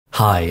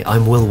Hi,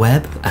 I'm Will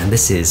Webb, and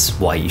this is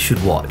Why You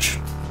Should Watch.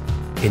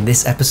 In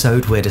this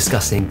episode, we're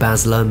discussing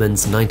Baz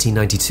Luhrmann's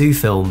 1992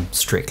 film,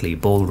 Strictly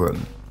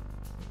Ballroom.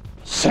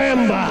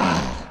 Samba!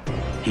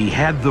 He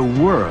had the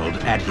world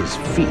at his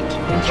feet.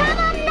 Come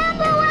on,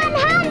 number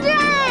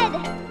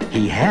 100!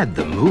 He had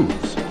the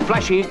moves.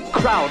 Flashy,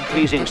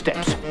 crowd-pleasing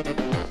steps.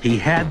 He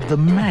had the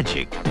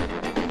magic.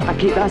 I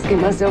keep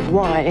asking myself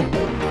why.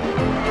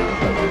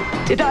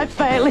 Did I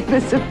fail him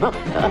as a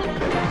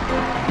mother?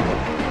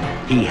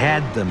 He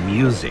had the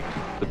music.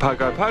 The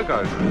Pogo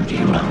Pogo. Rudy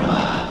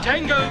Rama.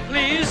 Tango,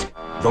 please.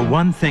 The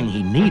one thing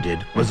he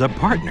needed was a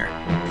partner.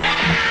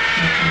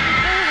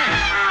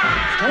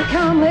 Stay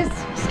calm, Liz.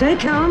 Stay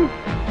calm.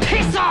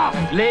 Piss off,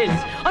 Liz.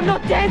 I'm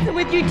not dancing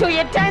with you till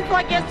you dance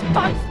like you're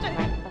supposed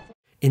to.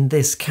 In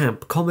this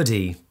camp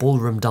comedy,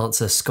 ballroom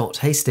dancer Scott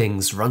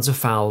Hastings runs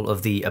afoul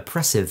of the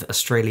oppressive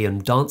Australian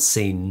dance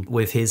scene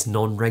with his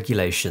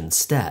non-regulation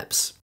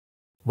steps.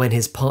 When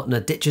his partner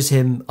ditches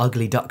him,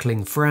 ugly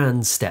duckling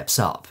Fran steps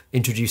up,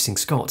 introducing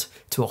Scott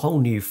to a whole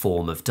new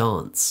form of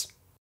dance.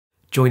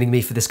 Joining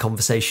me for this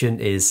conversation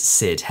is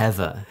Syd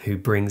Heather, who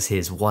brings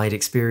his wide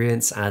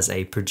experience as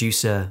a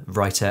producer,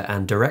 writer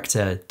and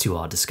director to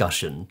our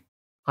discussion.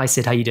 Hi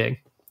Syd, how are you doing?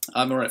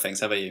 I'm alright,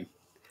 thanks. How about you?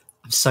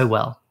 I'm so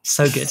well.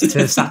 So good to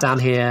have sat down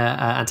here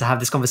and to have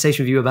this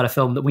conversation with you about a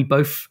film that we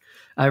both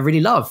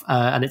really love.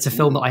 And it's a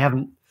film that I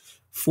haven't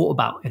thought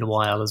about in a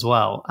while as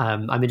well.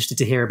 I'm interested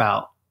to hear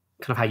about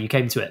kind of how you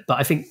came to it. But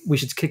I think we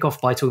should kick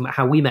off by talking about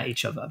how we met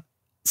each other.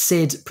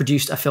 Syd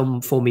produced a film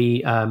for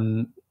me.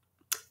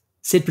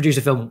 Syd produced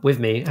a film with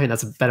me. I think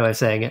that's a better way of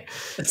saying it.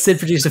 Syd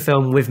produced a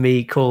film with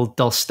me called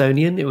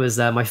Dalstonian. It was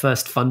my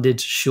first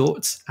funded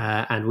short.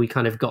 And we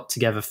kind of got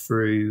together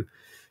through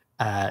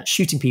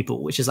Shooting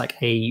People, which is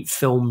like a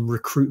film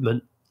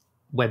recruitment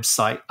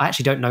website. I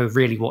actually don't know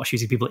really what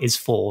Shooting People is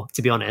for,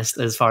 to be honest,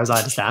 as far as I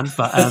understand.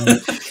 But,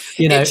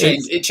 you know,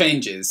 it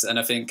changes. And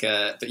I think,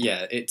 but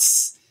yeah,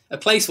 it's a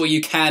place where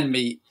you can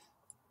meet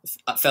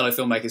fellow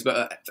filmmakers,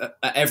 but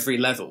at every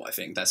level. I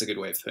think that's a good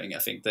way of putting it. I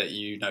think that,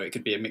 you know, it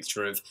could be a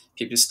mixture of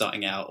people just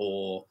starting out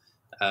or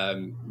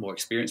more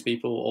experienced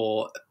people,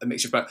 or a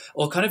mixture of both.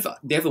 Or kind of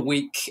the other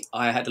week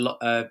I had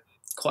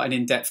quite an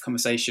in-depth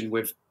conversation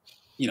with,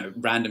 you know,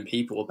 random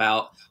people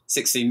about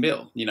 16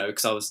 mil, you know,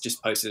 because I was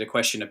just posted a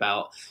question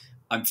about,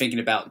 I'm thinking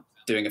about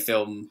doing a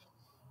film,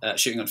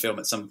 shooting on film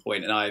at some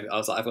point, and I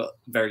was like, I've got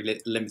very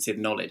limited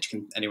knowledge.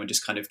 Can anyone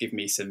just kind of give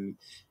me some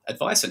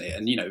advice on it?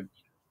 And, you know,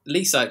 at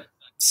least like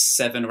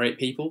 7 or 8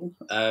 people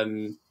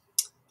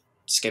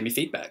just gave me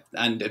feedback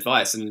and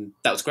advice, and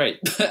that was great.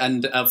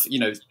 And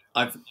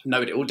I've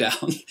noted it all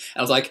down.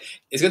 I was like,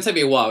 it's going to take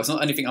me a while. It's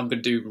not anything I'm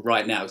going to do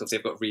right now, because obviously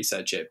I've got to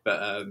research it. But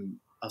I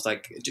was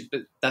like,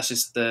 but that's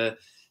just the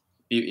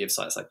beauty of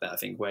sites like that, I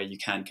think, where you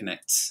can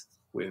connect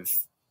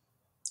with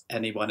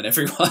anyone and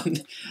everyone.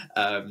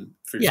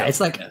 It's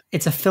like,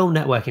 it's a film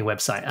networking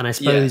website, and I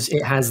suppose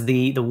it has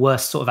the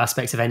worst sort of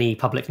aspect of any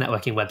public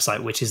networking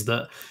website, which is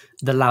that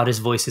the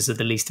loudest voices are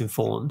the least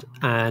informed.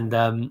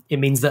 And it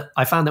means that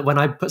I found that when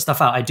I put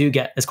stuff out,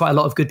 there's quite a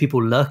lot of good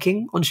people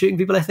lurking on Shooting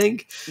People, I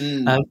think.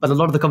 But a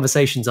lot of the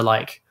conversations are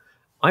like,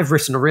 I've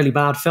written a really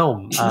bad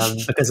film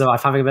because I'm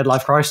having a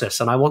midlife crisis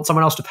and I want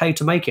someone else to pay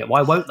to make it.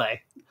 Why won't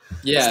they?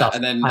 Yeah, Stuff.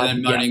 and then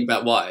moaning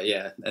about why,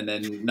 and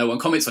then no one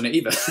comments on it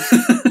either.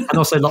 And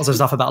also lots of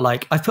stuff about,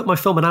 like, I've put my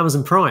film on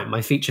Amazon Prime,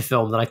 my feature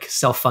film that I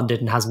self-funded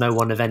and has no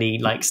one of any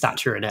like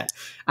stature in it,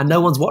 and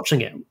no one's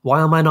watching it.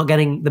 Why am I not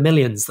getting the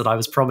millions that I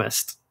was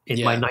promised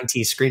in my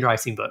 90s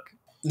screenwriting book?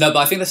 No, but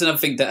I think that's another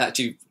thing that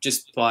actually,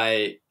 just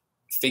by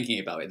thinking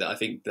about it, that I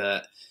think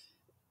that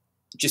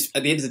just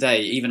at the end of the day,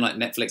 even like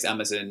Netflix,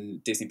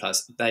 Amazon, Disney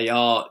Plus, they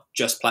are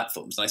just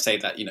platforms. And I say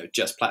that, you know,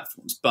 just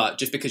platforms. But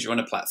just because you're on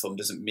a platform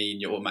doesn't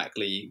mean you're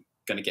automatically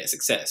going to get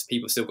success.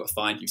 People still got to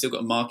find you, still got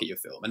to market your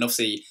film. And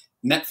obviously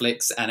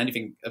Netflix and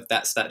anything of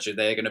that stature,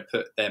 they're going to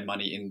put their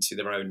money into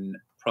their own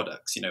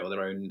products, you know, or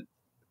their own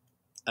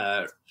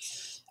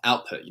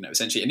output, you know,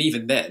 essentially. And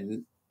even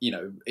then, you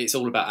know, it's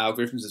all about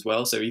algorithms as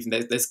well. So even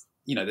there's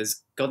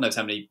God knows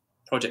how many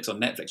projects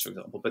on Netflix, for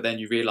example, but then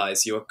you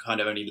realize you're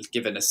kind of only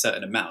given a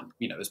certain amount,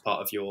 you know, as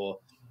part of your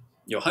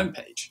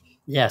homepage.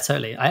 Yeah,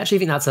 totally. I actually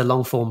think that's a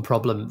long form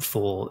problem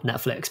for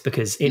Netflix,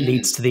 because it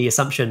leads to the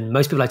assumption,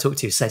 most people I talk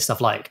to say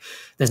stuff like,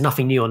 there's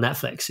nothing new on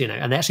Netflix, you know,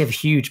 and they actually have a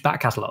huge back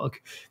catalogue.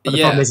 But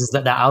the problem is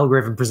that their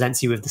algorithm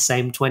presents you with the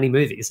same 20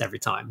 movies every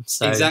time.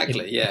 So it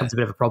becomes a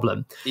bit of a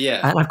problem.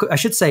 Yeah. And I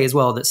should say as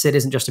well that Syd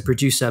isn't just a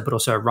producer, but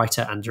also a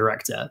writer and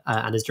director,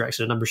 and has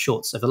directed a number of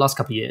shorts over the last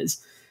couple of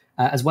years.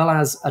 As well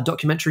as a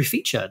documentary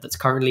feature that's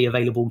currently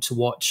available to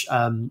watch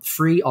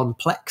free on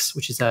Plex,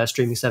 which is a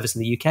streaming service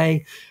in the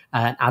UK,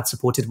 an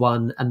ad-supported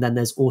one. And then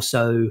there's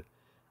also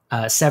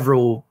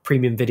several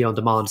premium video on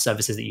demand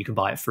services that you can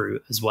buy it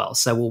through as well.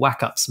 So we'll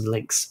whack up some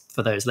links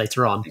for those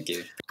later on. Thank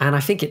you. And I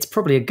think it's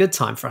probably a good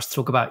time for us to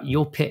talk about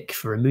your pick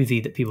for a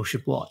movie that people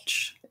should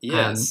watch.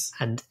 Yes.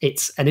 And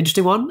it's an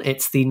interesting one.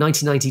 It's the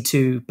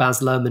 1992 Baz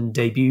Luhrmann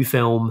debut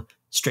film,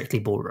 Strictly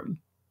Ballroom.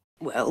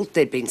 Well,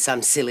 there'd been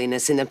some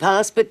silliness in the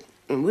past, but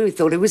we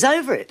thought it was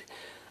over it.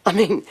 I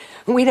mean,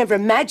 we never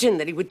imagined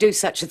that he would do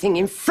such a thing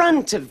in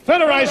front of...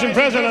 Federation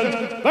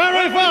President,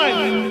 very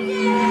fine.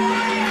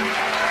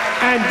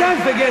 And don't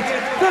forget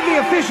that the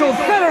official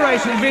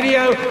Federation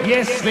video,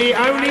 yes, the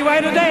only way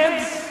to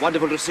dance.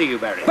 Wonderful to see you,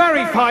 Barry.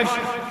 Barry Pipes,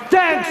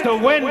 dance to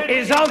win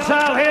is on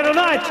sale here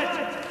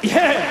tonight.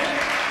 Yeah.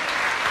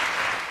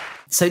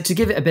 So to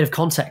give it a bit of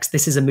context,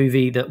 this is a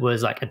movie that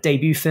was like a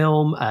debut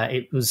film.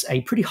 It was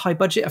a pretty high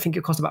budget. I think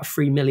it cost about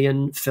 $3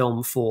 million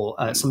film for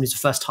someone who's a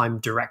first-time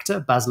director.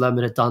 Baz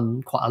Luhrmann had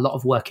done quite a lot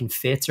of work in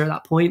theatre at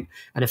that point.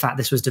 And in fact,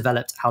 this was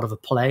developed out of a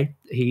play.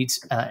 He'd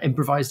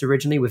improvised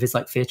originally with his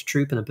like theatre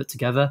troupe and then put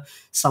together.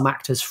 Some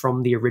actors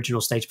from the original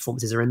stage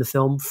performances are in the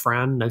film.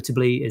 Fran,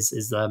 notably,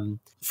 is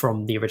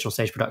from the original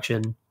stage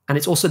production. And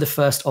it's also the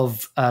first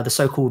of the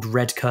so-called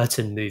Red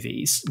Curtain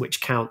movies,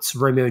 which counts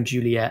Romeo and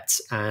Juliet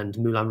and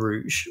Moulin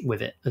Rouge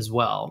with it as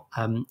well.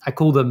 I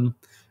call them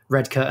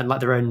Red Curtain like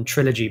their own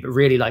trilogy, but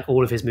really like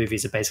all of his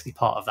movies are basically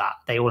part of that.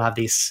 They all have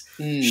these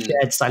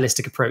shared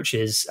stylistic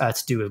approaches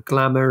to do with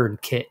glamour and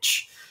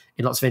kitsch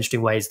in lots of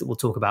interesting ways that we'll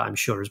talk about, I'm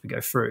sure, as we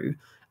go through.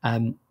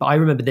 But I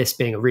remember this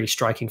being a really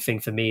striking thing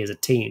for me as a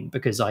teen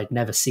because I'd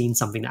never seen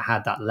something that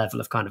had that level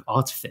of kind of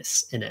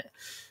artifice in it.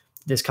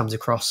 This comes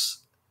across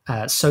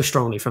so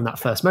strongly from that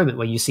first moment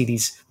where you see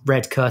these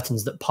red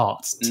curtains that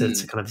part to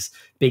kind of this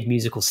big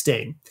musical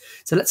sting.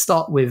 So let's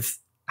start with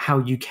how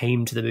you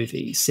came to the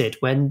movie. Syd,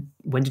 when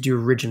did you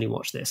originally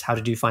watch this? How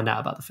did you find out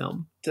about the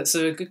film? That's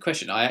a good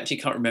question. I actually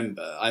can't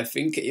remember. I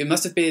think it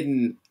must have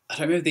been, I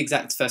don't remember the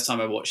exact first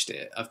time I watched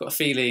it. I've got a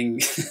feeling,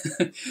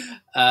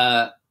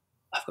 I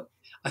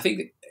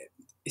think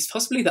it's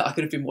possibly that I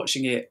could have been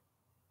watching it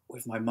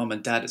with my mum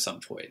and dad at some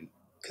point.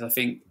 Because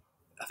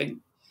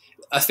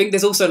I think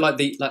there's also I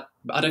don't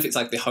know if it's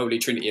like the holy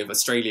trinity of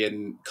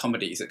Australian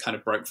comedies that kind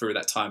of broke through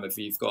that time of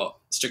you've got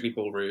Strictly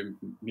Ballroom,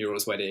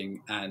 Muriel's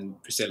Wedding,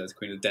 and Priscilla, the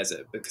Queen of the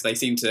Desert, because they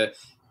seem to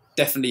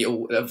definitely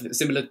all of a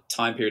similar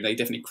time period. They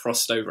definitely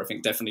crossed over. I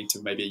think definitely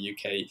to maybe a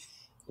UK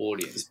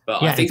audience.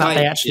 But yeah, I think in fact,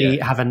 they actually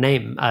have a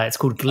name. It's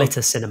called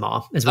Glitter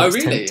Cinema, as well.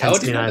 Really? Tends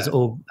to be known as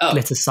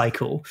Glitter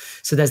Cycle.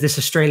 So there's this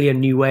Australian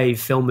new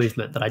wave film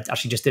movement that I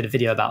actually just did a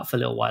video about for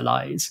Little White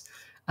Lies,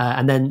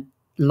 and then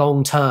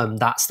long term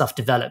that stuff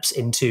develops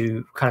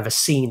into kind of a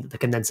scene that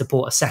can then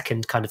support a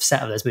second kind of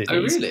set of those movies. Oh,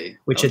 really?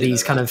 Which are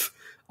these kind of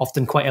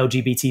often quite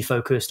LGBT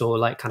focused or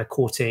like kind of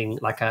courting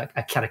like a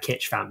kind of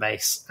kitsch fan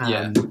base.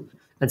 And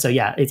so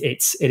yeah, it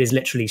is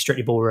literally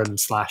Strictly Ballroom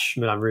 /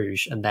 Moulin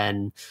Rouge, and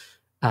then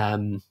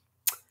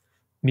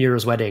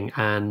Muriel's Wedding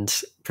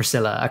and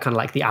Priscilla are kind of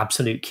like the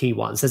absolute key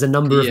ones. There's a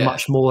number of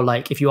much more,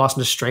 like if you ask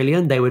an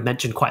Australian, they would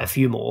mention quite a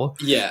few more.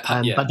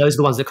 But those are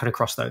the ones that kind of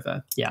crossed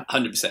over. Yeah,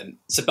 100%.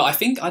 So, but I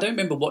think I don't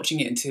remember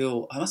watching it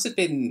until I must have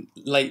been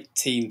late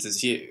teens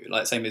as you,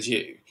 like same as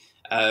you.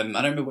 I don't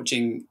remember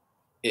watching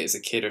it as a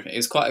kid. It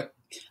was quite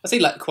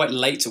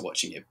late to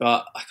watching it,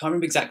 but I can't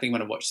remember exactly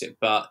when I watched it.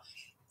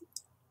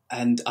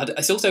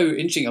 It's also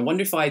interesting. I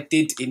wonder if I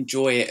did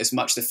enjoy it as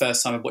much the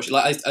first time I watched it.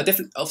 Like I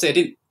definitely, obviously, I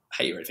didn't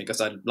hate it or anything because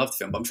I loved the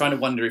film, but I'm trying to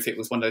wonder if it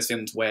was one of those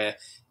films where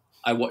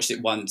I watched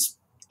it once,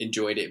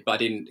 enjoyed it, but I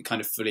didn't kind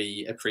of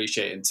fully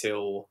appreciate it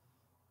until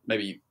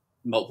maybe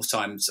multiple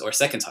times or a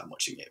second time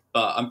watching it.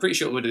 But I'm pretty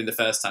sure it would have been the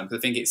first time because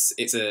I think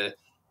it's a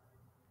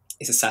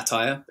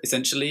satire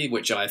essentially,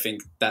 which I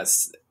think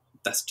that's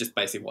just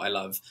basically what I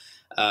love.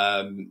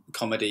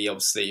 Comedy,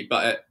 obviously,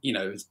 but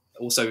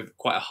also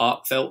quite a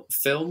heartfelt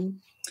film.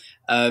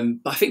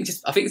 But I think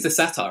it's the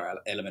satire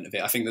element of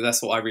it. I think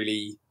that's what I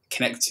really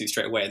connect to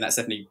straight away, and that's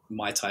definitely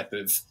my type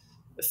of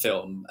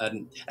film.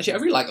 And actually, I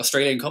really like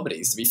Australian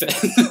comedies, to be fair.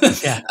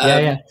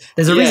 Yeah.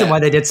 There's a reason why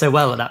they did so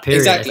well at that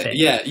period. Exactly.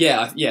 I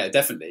think. Yeah,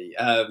 definitely.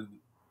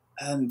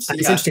 It's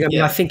interesting. I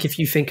mean, I think if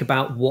you think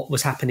about what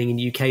was happening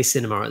in UK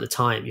cinema at the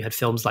time, you had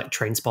films like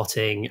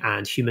Trainspotting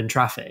and Human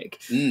Traffic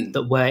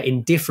that were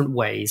in different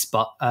ways,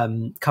 but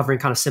covering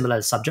kind of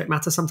similar subject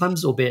matter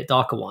sometimes, albeit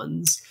darker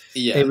ones.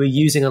 Yeah. They were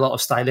using a lot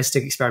of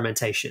stylistic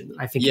experimentation.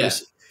 I think it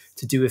was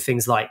to do with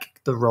things like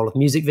the role of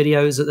music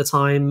videos at the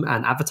time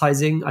and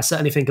advertising. I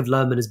certainly think of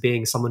Luhrmann as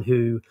being someone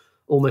who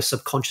almost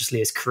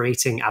subconsciously is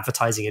creating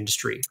advertising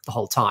industry the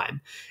whole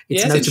time.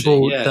 It's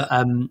notable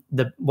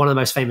that one of the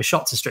most famous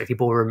shots of Strictly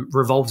Ballroom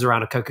revolves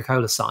around a Coca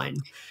Cola sign,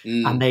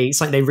 and it's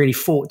like they really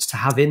fought to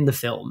have in the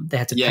film. They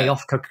had to pay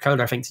off Coca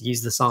Cola, I think, to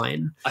use the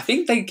sign. I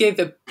think they gave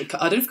I don't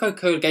know if Coca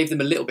Cola gave them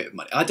a little bit of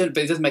money. But it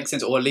doesn't make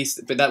sense, or at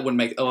least, but that wouldn't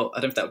make. Oh,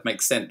 I don't know if that would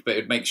make sense, but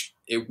it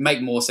would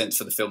make more sense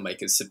for the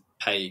filmmakers to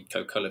pay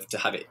Coca Cola to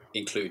have it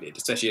included,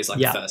 especially as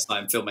like a first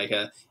time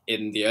filmmaker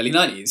in the early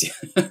 90s.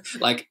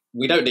 Like,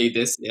 we don't need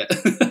this.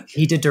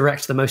 He did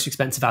direct the most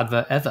expensive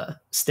advert ever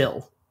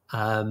still,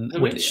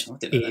 which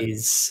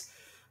is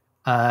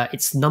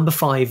it's number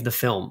 5 the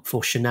film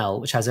for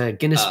Chanel, which has a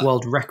Guinness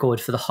World Record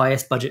for the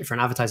highest budget for an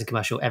advertising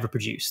commercial ever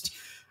produced,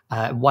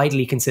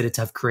 widely considered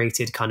to have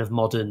created kind of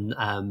modern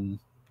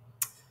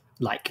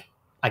like,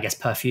 I guess,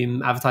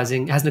 perfume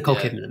advertising. It has Nicole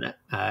Kidman in it,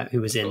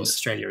 who was in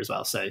Australia as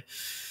well. So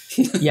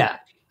yeah.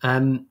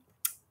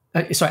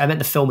 Sorry, I meant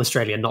the film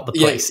Australia, not the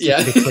Yeah, place. yeah.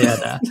 To be clear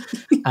there.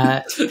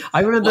 I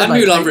remember and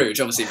like, Moulin Rouge,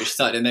 obviously, which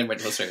started and then went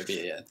to Australia. But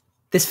yeah.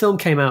 this film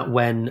came out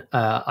when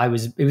it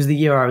was the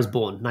year I was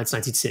born,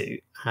 1992.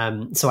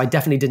 So I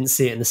definitely didn't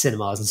see it in the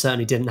cinemas and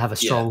certainly didn't have a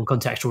strong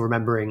contextual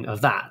remembering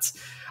of that.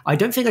 I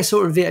don't think I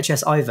saw it on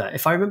VHS either.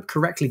 If I remember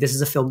correctly, this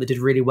is a film that did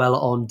really well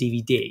on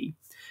DVD.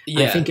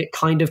 Yeah. I think it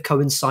kind of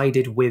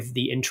coincided with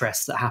the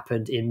interest that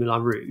happened in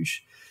Moulin Rouge.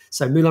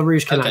 So Moulin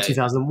Rouge came out in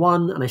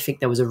 2001, and I think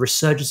there was a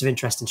resurgence of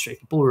interest in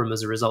Strictly Ballroom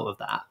as a result of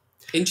that.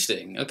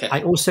 Interesting. Okay.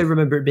 I also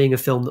remember it being a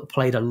film that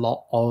played a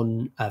lot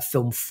on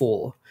Film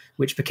 4,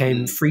 which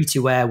became free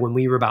to air when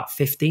we were about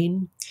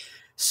 15.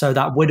 So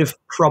that would have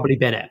probably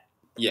been it.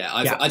 Yeah,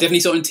 I definitely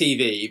saw it on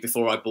TV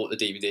before I bought the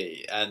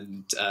DVD,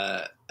 and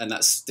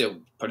that's still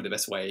probably the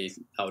best way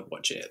I would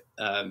watch it.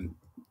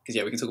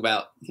 Because we can talk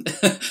about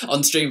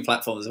on streaming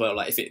platforms as well.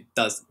 Like, if it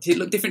does it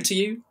look different to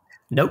you?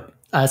 Nope.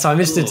 So I'm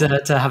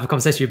interested to have a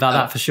conversation about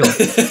that for sure.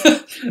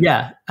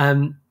 Yeah.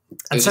 And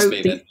so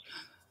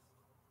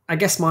I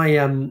guess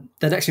the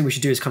next thing we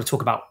should do is kind of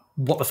talk about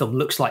what the film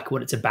looks like,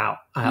 what it's about,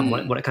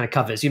 what it kind of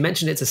covers. You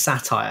mentioned it's a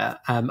satire,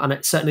 and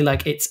it's certainly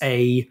like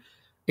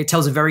it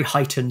tells a very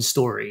heightened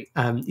story.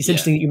 It's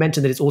interesting that you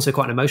mentioned that it's also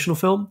quite an emotional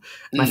film.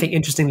 And I think,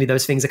 interestingly,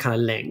 those things are kind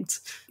of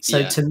linked.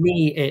 So to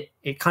me,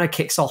 it kind of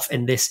kicks off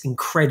in this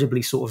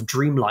incredibly sort of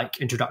dreamlike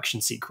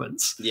introduction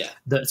sequence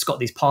that's got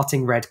these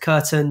parting red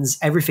curtains.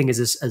 Everything is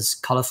as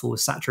colourful,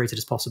 as saturated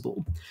as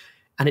possible.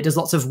 And it does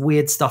lots of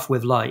weird stuff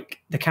with like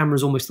the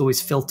camera's almost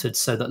always filtered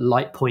so that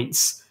light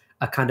points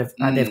are kind of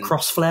they have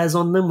cross flares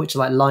on them, which are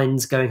like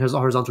lines going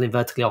horizontally and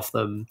vertically off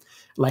them,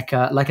 like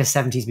a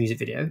 70s music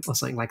video or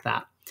something like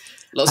that.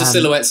 Lots of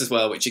silhouettes as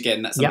well, which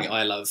again, that's something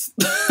I love.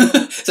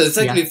 So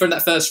technically, from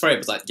that first frame, I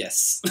was like,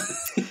 yes.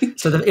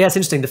 So it's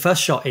interesting. The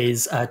first shot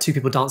is two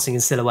people dancing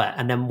in silhouette,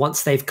 and then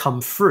once they've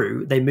come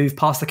through, they move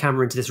past the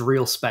camera into this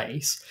real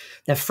space.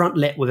 They're front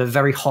lit with a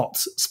very hot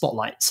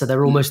spotlight, so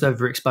they're almost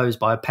overexposed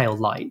by a pale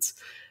light.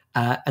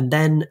 And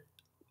then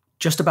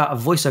just about a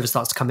voiceover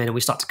starts to come in, and we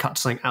start to cut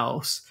to something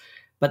else.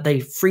 But they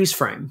freeze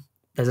frame.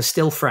 There's a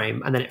still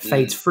frame, and then it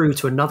fades through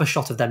to another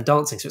shot of them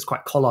dancing, so it's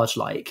quite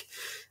collage-like.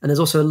 And there's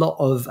also a lot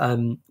of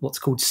what's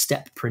called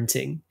step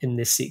printing in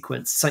this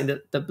sequence, something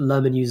that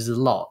Luhrmann uses a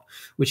lot,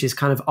 which is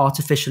kind of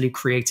artificially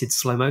created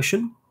slow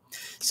motion.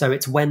 So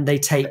it's when they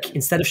take,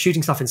 instead of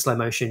shooting stuff in slow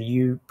motion,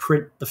 you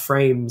print the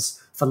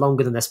frames for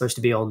longer than they're supposed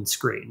to be on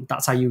screen.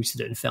 That's how you used to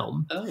do it in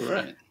film. Oh,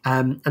 right.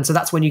 And so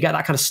that's when you get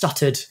that kind of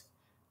stuttered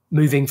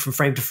moving from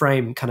frame to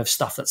frame kind of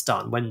stuff that's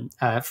done. When,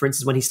 for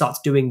instance, when he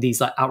starts doing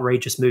these like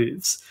outrageous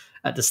moves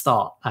at the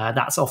start,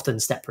 that's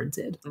often step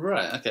printed.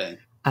 Right, okay.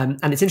 And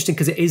it's interesting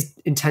because it is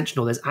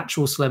intentional. There's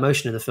actual slow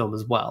motion in the film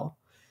as well.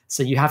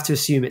 So you have to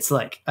assume it's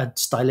like a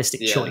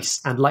stylistic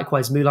choice. And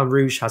likewise, Moulin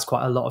Rouge has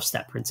quite a lot of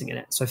step printing in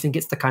it. So I think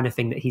it's the kind of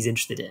thing that he's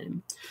interested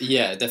in.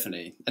 Yeah,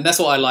 definitely. And that's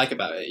what I like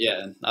about it.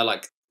 Yeah, I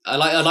like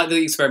the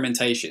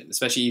experimentation,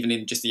 especially even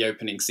in just the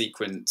opening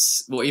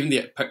sequence, or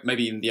even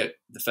maybe even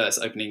the first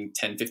opening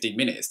 10, 15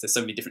 minutes. There's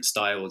so many different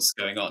styles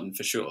going on,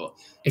 for sure.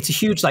 It's a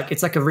huge,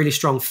 it's like a really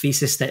strong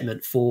thesis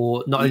statement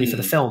for not only for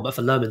the film, but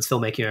for Luhrmann's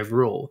filmmaking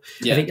overall.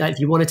 Yeah. I think if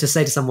you wanted to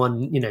say to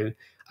someone,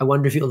 I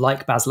wonder if you'll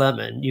like Baz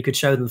Luhrmann, you could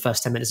show them the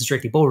first 10 minutes of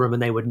Strictly Ballroom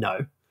and they would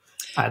know.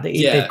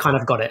 They've kind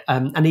of got it.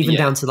 And even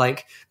down to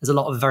there's a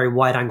lot of very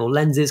wide angle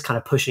lenses kind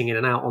of pushing in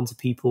and out onto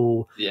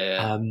people.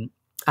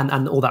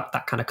 And all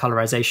that kind of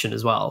colorization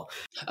as well.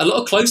 A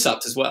lot of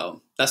close-ups as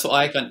well. That's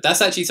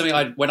that's actually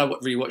something when I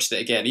rewatched it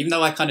again, even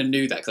though I kind of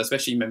knew that, because I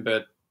especially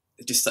remember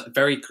just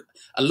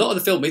a lot of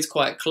the film is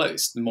quite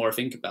close the more I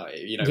think about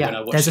it. When I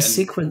watched there's a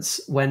sequence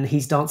when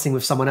he's dancing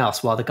with someone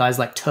else while the guy's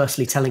like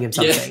tersely telling him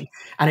something,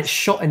 and it's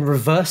shot in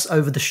reverse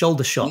over the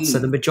shoulder shot. So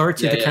the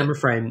majority of the camera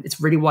frame, it's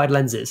really wide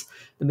lenses.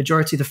 The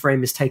majority of the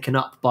frame is taken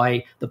up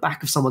by the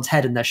back of someone's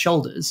head and their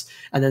shoulders,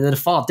 and then in a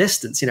far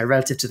distance,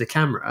 relative to the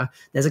camera,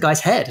 there's a guy's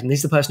head, and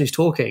he's the person who's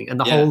talking, and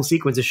the whole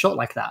sequence is shot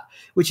like that,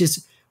 which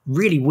is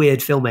really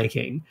weird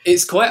filmmaking.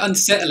 It's quite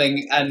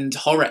unsettling and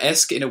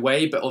horror-esque in a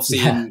way, but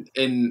obviously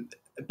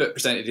but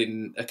presented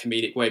in a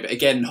comedic way. But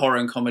again, horror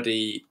and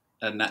comedy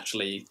are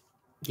naturally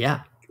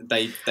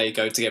they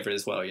go together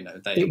as well.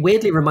 It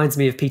weirdly reminds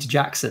me of Peter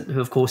Jackson,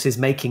 who of course is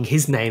making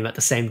his name at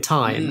the same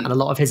time, and a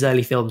lot of his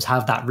early films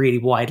have that really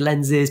wide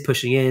lenses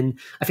pushing in.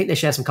 I think they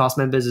share some cast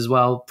members as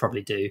well,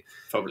 probably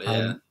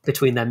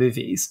between their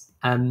movies.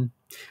 And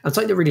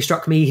something that really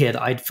struck me here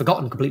that I'd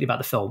forgotten completely about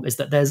the film is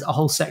that there's a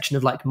whole section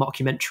of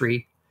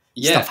mockumentary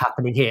stuff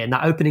happening here. In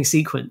that opening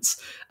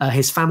sequence,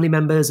 his family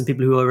members and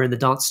people who are in the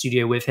dance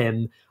studio with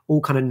him all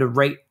kind of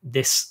narrate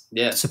this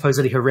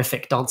supposedly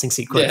horrific dancing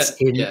sequence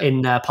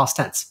in past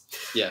tense.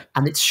 Yeah.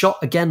 And it's shot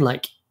again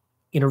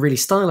in a really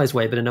stylized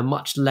way, but in a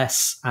much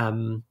less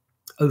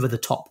over the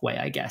top way,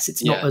 I guess.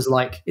 It's not as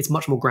it's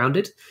much more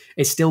grounded.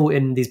 It's still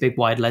in these big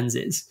wide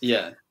lenses.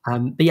 Yeah.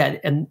 And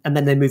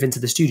then they move into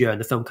the studio and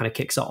the film kind of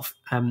kicks off.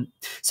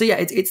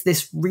 It's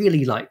this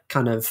really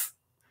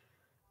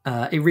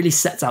it really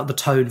sets out the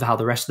tone for how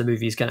the rest of the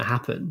movie is going to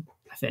happen,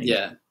 I think.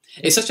 Yeah.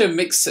 It's such a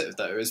mix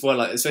though as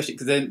well, especially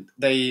because then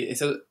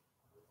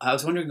I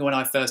was wondering when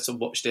I first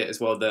watched it as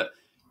well that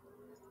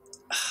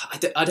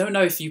I don't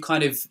know if you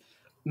kind of,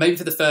 maybe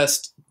for the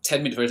first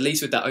 10 minutes, or at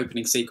least with that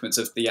opening sequence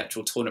of the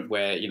actual tournament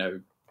where, you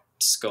know,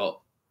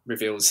 Scott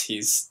reveals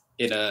he's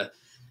in a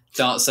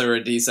dancer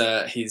and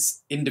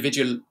his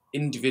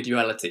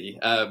individuality,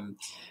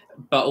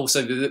 but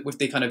also with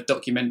the kind of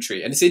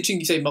documentary. And it's interesting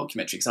you say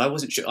mockumentary, because I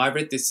wasn't sure. I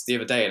read this the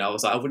other day and I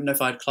was like, I wouldn't know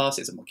if I'd class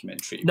it as a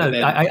mockumentary. No,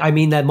 then, I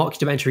mean they're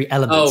mockumentary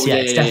elements.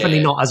 It's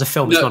definitely not as a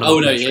film. It's not a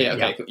mockumentary.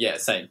 Okay, cool. Yeah,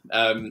 same.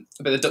 But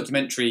the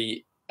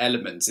documentary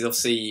elements is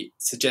obviously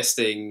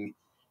suggesting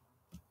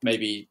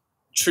maybe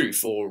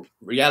truth or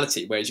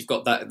reality, whereas you've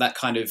got that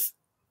kind of,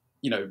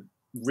 you know,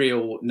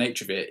 real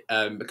nature of it,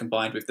 but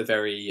combined with the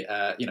very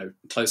you know,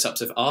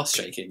 close-ups of arse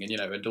shaking and, you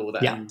know, and all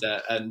that,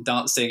 and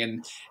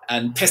dancing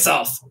and piss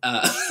off,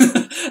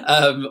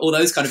 all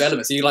those kind of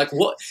elements. So you're like,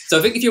 what? So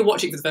I think if you're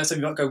watching for the first time,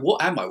 you might go,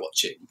 what am I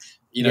watching?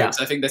 You know,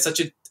 so I think there's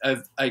such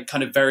a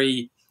kind of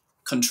very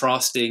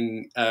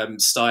contrasting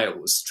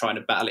styles trying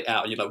to battle it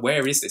out, and you're like,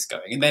 where is this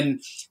going? And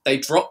then they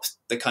drop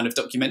the kind of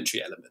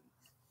documentary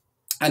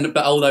element,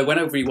 but although when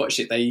I rewatched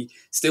it, they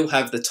still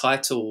have the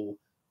title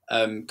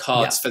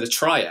cards for the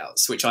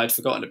tryouts, which I'd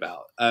forgotten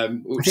about. I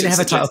think they have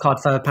a title card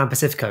for Pan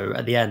Pacifico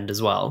at the end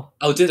as well.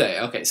 Oh, did they?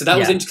 Okay, so that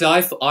was interesting.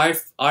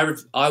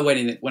 I went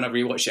in when I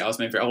rewatched it. I was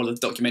maybe the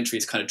documentary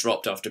is kind of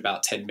dropped after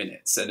about 10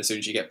 minutes, and as soon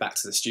as you get back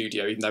to the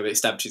studio, even though it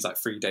establishes like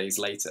 3 days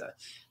later.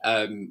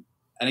 And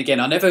again,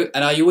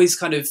 I always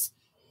kind of,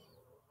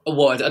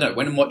 I don't know,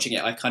 when I'm watching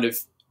it, I kind of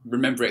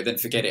remember it, then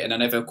forget it, and I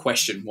never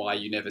question why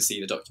you never see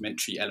the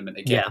documentary element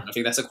again. I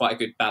think that's quite a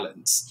good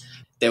balance.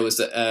 There was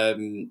like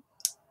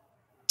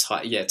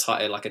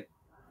a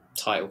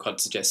title card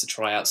to suggest the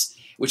tryouts,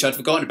 which I'd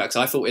forgotten about, because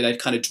I thought they'd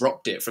kind of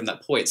dropped it from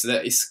that point. So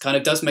that it kind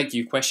of does make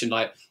you question,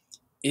 like,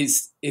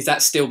 is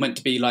that still meant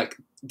to be like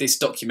this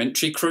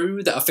documentary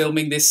crew that are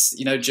filming this,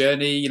 you know,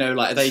 journey? You know,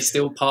 like, are they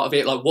still part of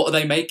it? Like, what are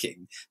they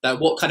making? Like,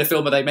 what kind of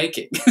film are they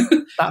making?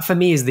 That for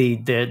me is the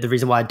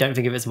reason why I don't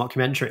think of it as a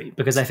mockumentary,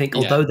 because I think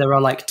although there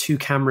are like 2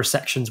 camera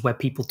sections where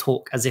people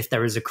talk as if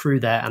there is a crew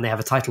there and they have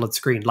a title on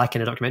screen, like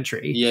in a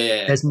documentary,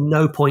 there's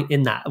no point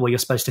in that where you're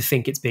supposed to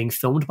think it's being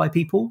filmed by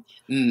people.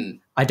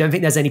 I don't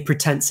think there's any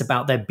pretense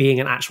about there being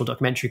an actual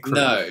documentary crew.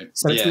 No.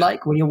 So it's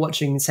like when you're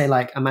watching, say,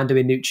 like Amanda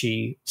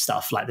Iannucci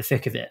stuff, like The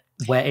Thick of It,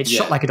 where it's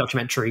shot like a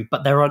documentary,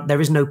 but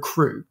there is no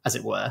crew, as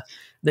it were.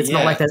 It's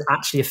not like there's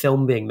actually a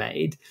film being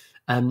made.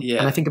 And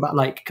I think about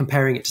like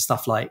comparing it to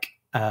stuff like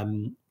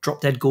Drop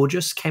Dead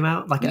Gorgeous came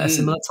out like at a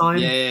similar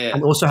time,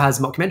 and also has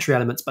mockumentary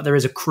elements, but there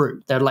is a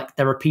crew. There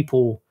are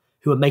people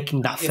who are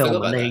making that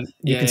film, and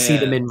you can see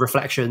them in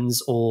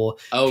reflections, or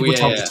people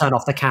told to turn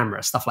off the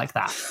camera, stuff like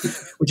that.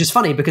 Which is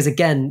funny because,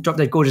 again, Drop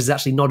Dead Gorgeous is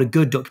actually not a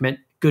good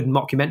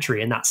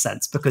mockumentary in that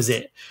sense, because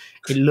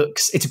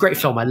it's a great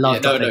film. I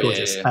love Drop Dead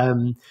Gorgeous.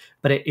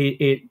 But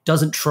it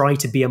doesn't try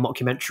to be a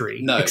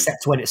mockumentary,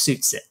 except when it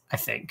suits it, I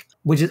think.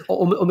 Which is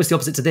almost the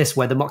opposite to this,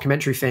 where the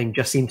mockumentary thing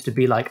just seems to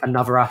be like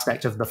another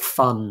aspect of the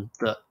fun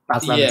that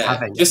Baz Luhrmann's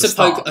having. Just to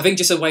poke, I think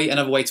just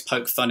another way to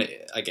poke fun at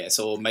it, I guess,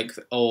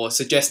 or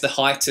suggest the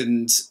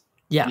heightened,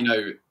 you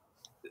know,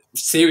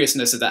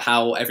 seriousness of that,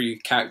 how every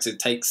character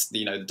takes,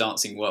 you know, the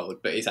dancing world,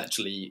 but it's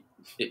actually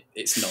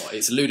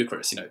it's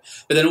ludicrous, you know.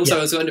 But then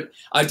also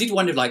I did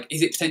wonder, like,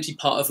 is it potentially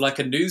part of like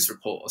a news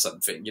report or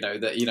something, you know,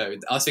 that, you know,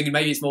 I was thinking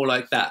maybe it's more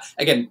like that.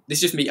 Again, this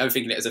is just me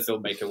overthinking it as a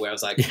filmmaker, where I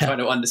was like trying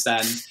to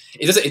understand.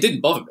 It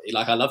didn't bother me,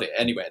 like, I love it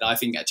anyway, and I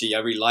think actually I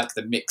really like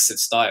the mix of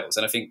styles,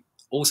 and I think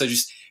also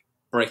just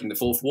breaking the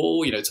fourth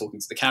wall, you know, talking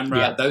to the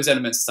camera, those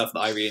elements of stuff that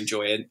I really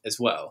enjoy as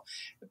well.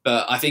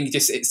 But I think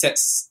it's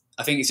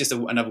just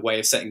another way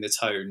of setting the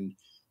tone.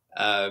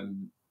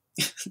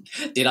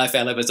 Did I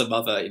fail him as a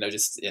mother? You know,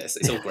 just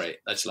it's all great.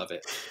 I just love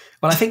it.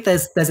 Well, I think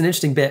there's an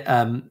interesting bit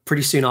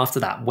pretty soon after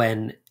that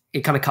when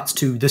it kind of cuts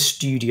to the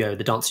studio,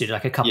 the dance studio,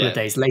 like a couple of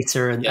days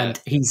later, and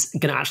he's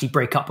going to actually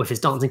break up with his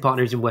dancing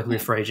partner he's been working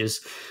with for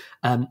ages.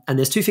 And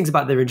there's 2 things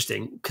about that are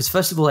interesting, because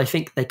first of all, I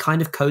think they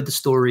kind of code the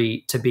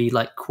story to be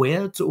like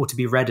queer, or to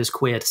be read as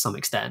queer to some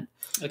extent,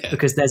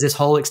 because there's this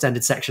whole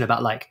extended section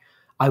about like,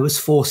 I was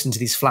forced into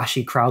these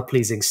flashy,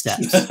 crowd-pleasing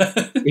steps,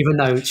 even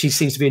though she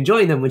seems to be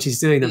enjoying them when she's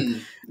doing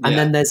them. And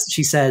then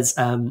she says,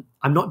 I'm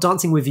not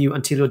dancing with you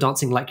until you're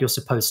dancing like you're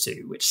supposed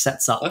to, which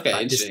sets up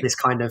this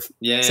kind of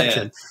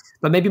section.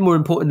 But maybe more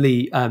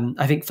importantly,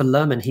 I think for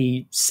Luhrmann,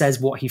 he says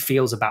what he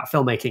feels about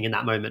filmmaking in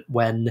that moment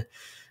when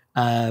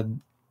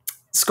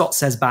Scott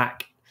says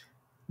back,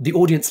 the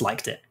audience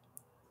liked it.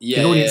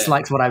 The audience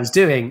liked what I was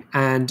doing.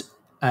 And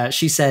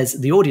she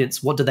says, the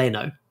audience, what do they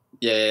know?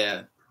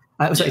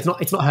 So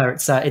it's not her.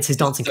 It's his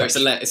dancing coach.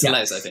 It's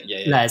Les, I think.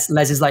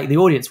 Les is like, the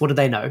audience, what do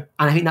they know? And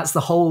I think that's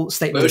the whole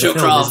statement of the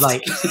film. Is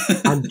like,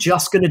 I'm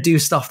just going to do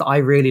stuff that I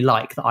really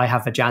like, that I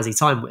have a jazzy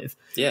time with.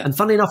 And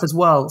funnily enough as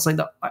well, something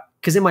that,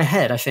 because in my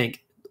head, I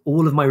think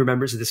all of my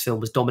remembrance of this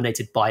film was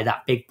dominated by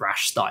that big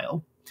brash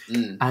style.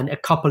 And a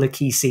couple of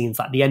key scenes,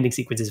 like the ending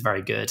sequence is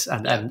very good,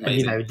 and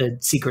you know, the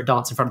secret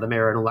dance in front of the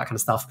mirror and all that kind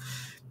of stuff.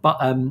 But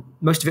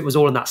most of it was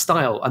all in that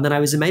style. And then I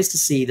was amazed to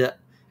see that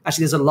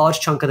actually there's a large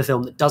chunk of the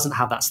film that doesn't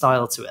have that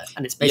style to it.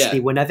 And it's basically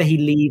whenever he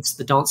leaves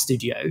the dance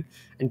studio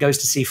and goes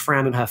to see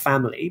Fran and her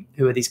family,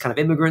 who are these kind of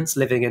immigrants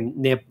living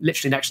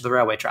literally next to the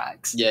railway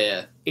tracks.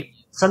 It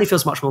suddenly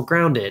feels much more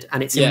grounded,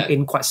 and it's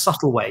in quite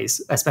subtle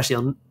ways,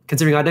 especially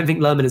considering I don't think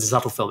Luhrmann is a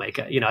subtle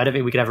filmmaker. I don't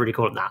think we could ever really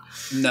call him that.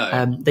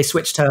 No. They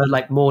switched to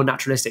like more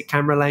naturalistic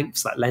camera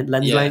lengths, like lens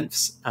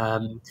lengths,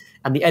 and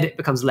the edit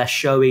becomes less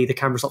showy. The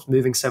camera stops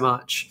moving so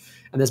much,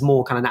 and there's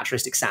more kind of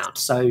naturalistic sound.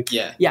 So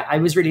I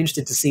was really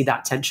interested to see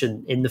that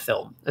tension in the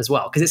film as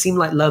well, because it seemed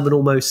like Luhrmann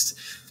almost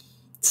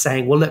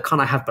saying, well, look,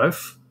 can't I have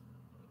both?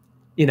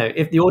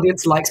 If the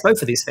audience likes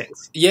both of these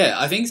things. Yeah,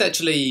 I think it's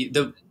actually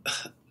the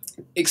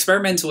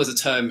experimental as a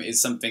term is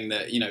something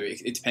that,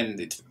 it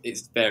depends,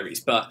 it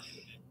varies, but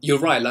you're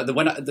right. Like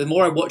the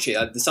more I watch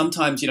it,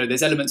 sometimes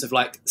there's elements of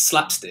like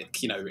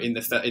slapstick, in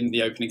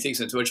the opening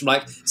sequence, which I'm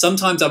like,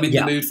 sometimes I'm in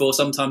the mood for,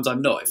 sometimes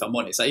I'm not. If I'm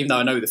honest, like, even though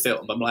I know the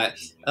film, I'm like,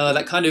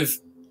 that kind of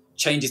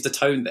changes the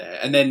tone there,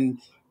 and then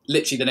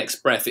literally the next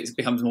breath, it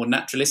becomes more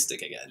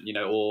naturalistic again,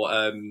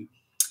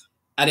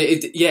 and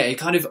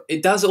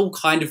it does all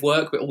kind of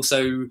work, but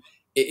also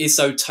it is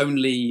so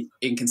tonally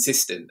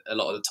inconsistent a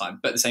lot of the time.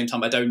 But at the same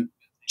time, I don't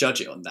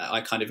judge it on that.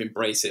 I kind of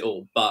embrace it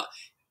all, but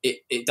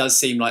it does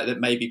seem like that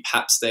maybe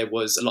perhaps there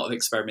was a lot of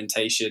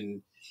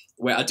experimentation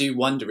where I do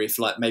wonder if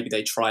like maybe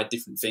they tried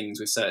different things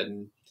with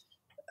certain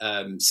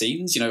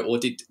scenes, or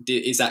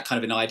is that kind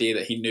of an idea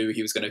that he knew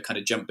he was going to kind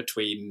of jump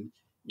between,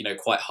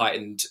 quite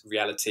heightened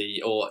reality,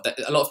 or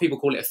a lot of people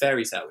call it a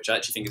fairy tale, which I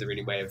actually think is a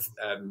really way of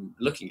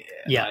looking at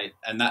it. Yeah,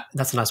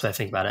 that's a nice way of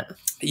thinking about it.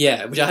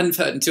 Yeah, which I hadn't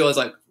heard until I was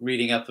like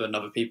reading up on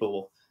other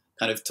people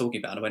kind of talking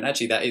about it. And I went,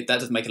 actually, that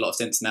does make a lot of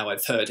sense now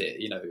I've heard it,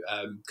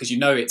 because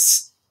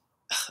it's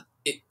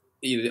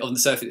on the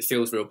surface it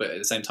feels real, but at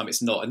the same time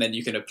it's not. And then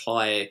you can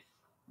apply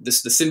the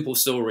simple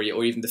story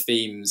or even the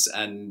themes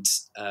and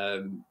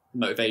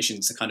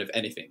motivations to kind of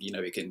anything.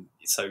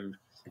 It's so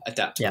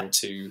adaptable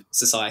to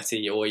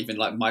society, or even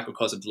like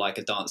microcosm, like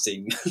a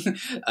dancing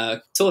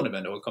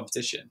tournament or a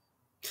competition.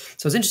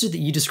 So I was interested that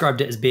you described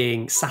it as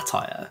being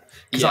satire,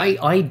 because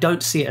I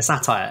don't see it as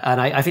satire,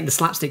 and I think the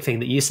slapstick thing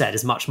that you said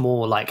is much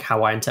more like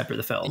how I interpret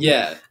the film.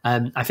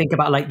 I think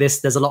about like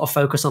this, there's a lot of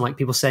focus on like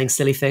people saying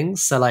silly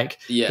things, so like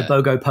the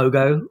Bogo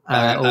Pogo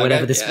or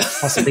whatever this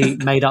possibly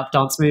made up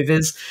dance move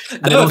is.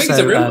 And no, I think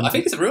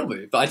it's a real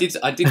move, but I did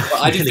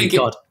really think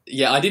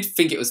it. I did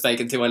think it was fake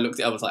until I looked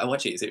at it. I was like, oh,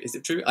 actually, is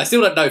it true? I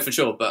still don't know for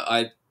sure, but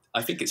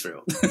I think it's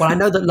real. Well, I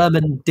know that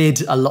Luhrmann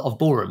did a lot of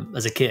ballroom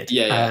as a kid.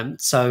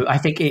 So I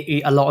think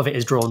a lot of it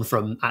is drawn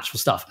from actual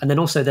stuff. And then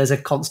also there's a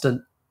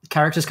constant,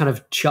 characters kind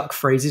of chuck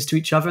phrases to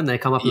each other and they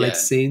come up in later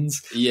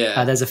scenes.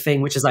 There's a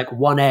thing which is like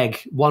one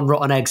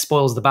rotten egg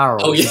spoils the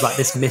barrel, which is like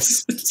this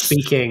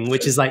misspeaking,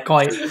 which is like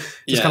quite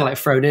just kind of like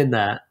thrown in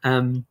there.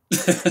 And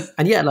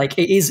like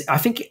it is, I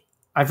think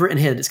I've written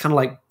here that it's kind of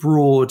like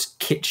broad,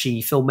 kitschy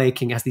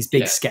filmmaking, has these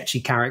big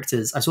sketchy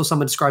characters. I saw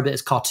someone describe it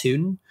as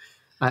cartoon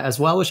as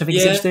well, which I think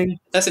is interesting.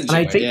 That's interesting.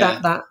 And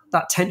I think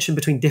that tension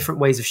between different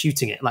ways of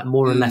shooting it, like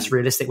more and less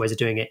realistic ways of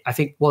doing it, I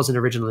think was an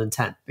original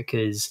intent,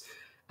 because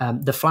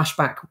the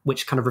flashback,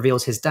 which kind of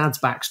reveals his dad's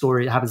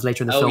backstory that happens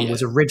later in the film,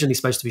 was originally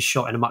supposed to be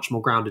shot in a much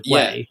more grounded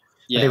way.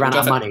 They ran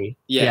out of money.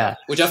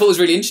 Which I thought was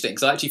really interesting,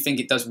 because I actually think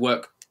it does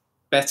work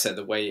better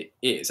the way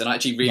it is, and I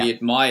actually really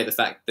admire the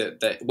fact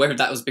that whether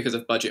that was because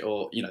of budget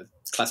or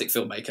classic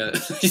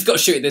filmmaker, he's got to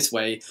shoot it this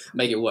way,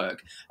 make it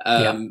work.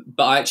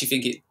 But I actually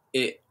think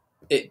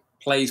it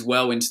plays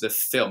well into the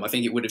film. I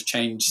think it would have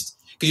changed,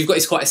 because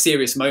it's quite a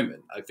serious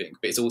moment, I think,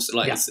 but it's also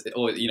like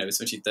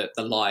especially the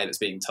lie that's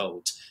being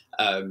told,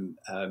 how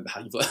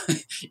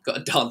you've got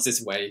to dance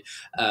this way,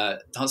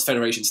 dance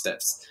federation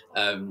steps,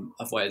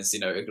 otherwise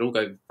it could all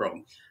go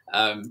wrong.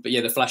 But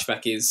the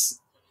flashback is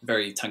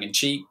very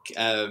tongue-in-cheek,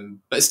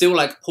 but it's still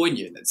like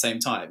poignant at the same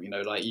time,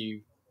 like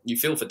you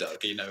feel for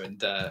Doug, and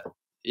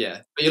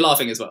but you're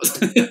laughing as well.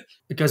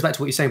 It goes back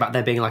to what you're saying about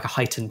there being like a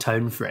heightened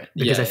tone for it,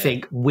 because I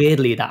think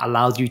weirdly that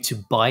allows you to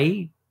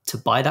buy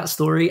that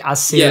story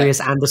as serious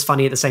and as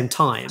funny at the same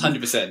time.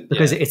 100%.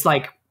 Because it's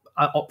like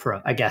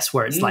opera, I guess,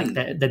 where it's like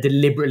they're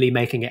deliberately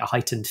making it a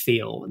heightened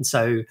feel, and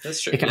so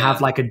it can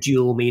have like a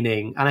dual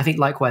meaning. And I think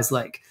likewise,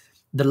 like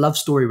the love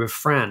story with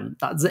Fran,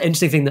 that's the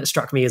interesting thing that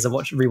struck me as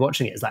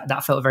rewatching it, is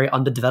that felt very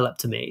underdeveloped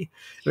to me,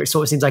 where it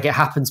sort of seems like it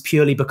happens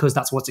purely because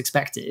that's what's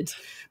expected,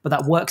 but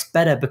that works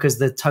better because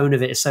the tone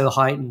of it is so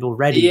heightened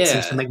already. It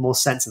seems to make more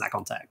sense in that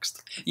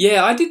context.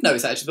 I did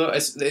notice actually,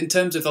 but in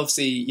terms of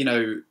obviously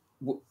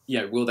will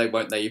they,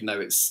 won't they, even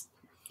though it's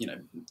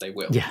they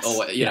will,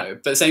 but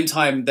at the same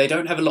time they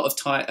don't have a lot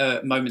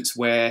of moments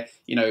where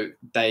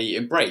they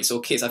embrace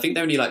or kiss. I think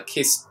they only like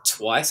kiss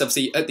twice,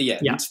 obviously at the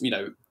end.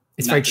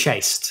 It's very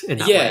chaste in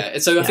that way.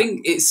 So I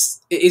think it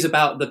is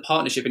about the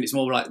partnership, and it's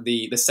more like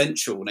the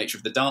sensual nature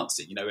of the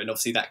dancing, and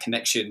obviously that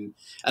connection.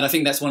 And I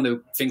think that's one of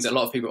the things that a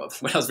lot of people,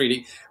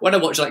 when I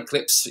watch like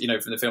clips,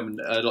 from the film, and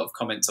a lot of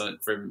comments on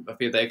it from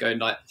people, they're going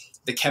like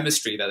the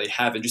chemistry that they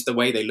have and just the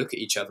way they look at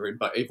each other, and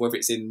whether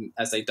it's in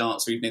as they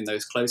dance or even in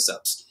those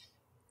close-ups,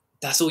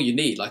 that's all you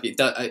need. Like it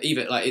does,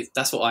 even like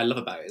that's what I love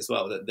about it as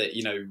well. That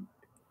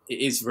it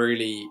is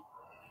really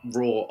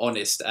raw,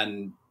 honest,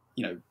 and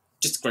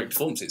just great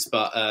performances.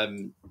 But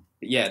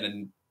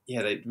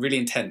they're really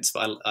intense.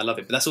 But I love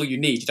it. But that's all you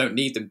need. You don't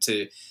need them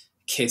to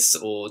kiss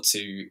or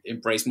to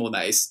embrace more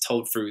than that. It's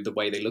told through the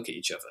way they look at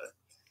each other.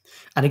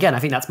 And again, I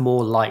think that's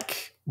more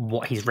like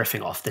what he's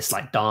riffing off, this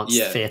like dance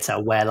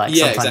theatre where like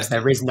sometimes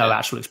there is no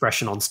actual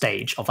expression on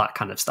stage of that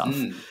kind of stuff.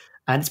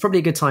 And it's probably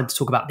a good time to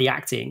talk about the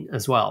acting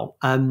as well.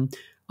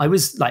 I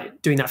was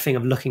like doing that thing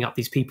of looking up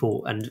these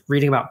people and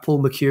reading about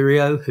Paul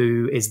Mercurio,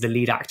 who is the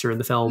lead actor in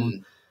the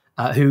film,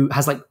 who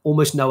has like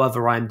almost no other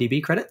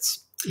IMDb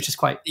credits, which is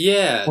quite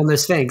one of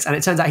those things. And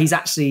it turns out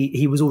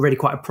he was already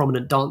quite a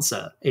prominent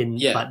dancer in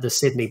like the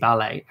Sydney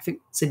Ballet. I think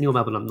Sydney or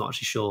Melbourne, I'm not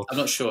actually sure. I'm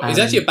not sure. He's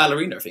actually a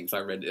ballerina, I think, if I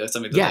read it.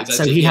 Something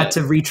so he had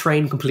to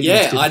retrain completely.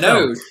 Yeah, I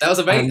know. That was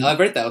amazing. I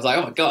read that. I was like,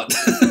 oh my God.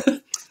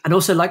 And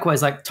also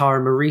likewise, like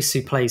Tara Maurice,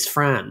 who plays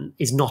Fran,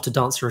 is not a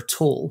dancer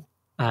at all.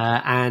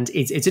 And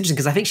it's interesting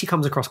because I think she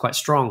comes across quite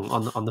strong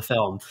on the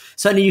film.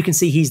 Certainly you can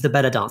see he's the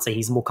better dancer.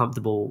 He's more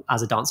comfortable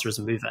as a dancer, as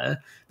a mover.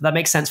 But that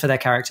makes sense for their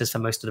characters for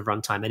most of the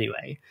runtime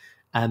anyway.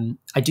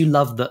 I do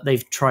love that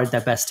they've tried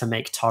their best to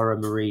make Tara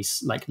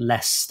Maurice like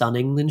less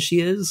stunning than she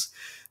is.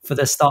 For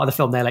the start of the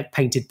film, they like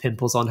painted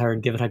pimples on her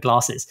and given her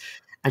glasses.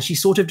 And she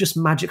sort of just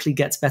magically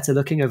gets better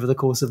looking over the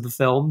course of the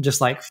film,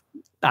 just like,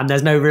 and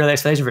there's no real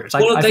explanation for it.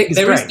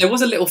 There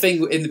was a little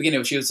thing in the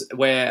beginning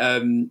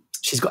where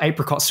she's got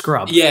apricot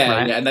scrub. Yeah,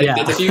 right? And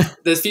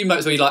there's a few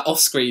moments where like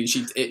off screen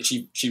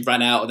she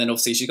ran out, and then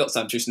obviously she got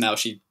some nutrition, now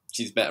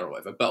she's better or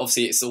whatever. But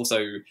obviously it's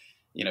also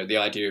the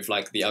idea of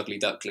like the ugly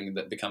duckling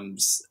that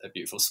becomes a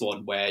beautiful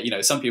swan, where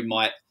some people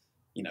might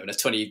in a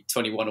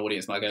 2021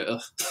 audience might go,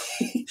 ugh.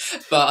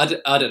 But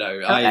I don't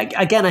know.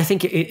 Again, I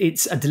think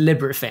it's a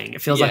deliberate thing.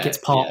 It feels like it's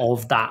part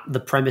of the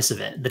premise of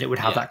it, that it would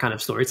have that kind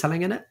of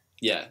storytelling in it.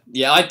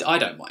 Yeah. I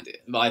don't mind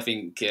it, but I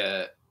think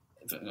I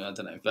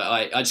don't know. But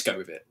I just go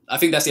with it. I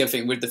think that's the other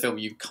thing with the film.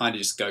 You kind of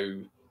just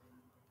go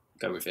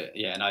with it.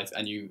 Yeah,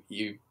 and you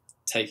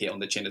take it on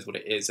the chin as what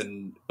it is,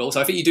 but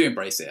also I think you do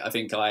embrace it. I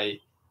think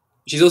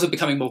she's also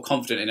becoming more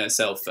confident in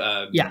herself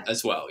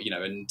as well.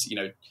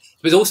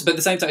 But at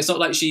the same time, it's not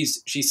like she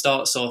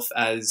starts off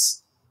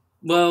as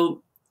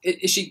well.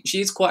 She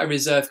is quite a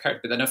reserved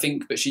character, but then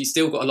but she's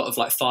still got a lot of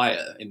like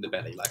fire in the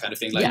belly, like kind of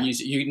thing. Like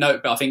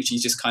but I think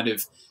she's just kind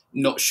of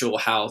not sure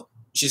how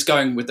she's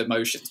going with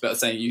emotions. But I'm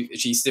saying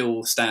she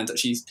still stands.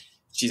 She's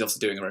obviously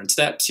doing her own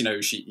steps.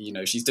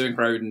 She's doing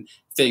her own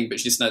thing, but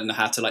she just doesn't know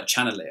how to like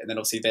channel it. And then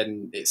obviously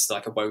it's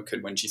like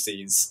awoken when she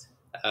sees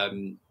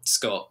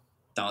Scott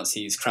dance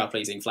his crowd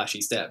pleasing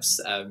flashy steps,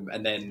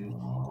 and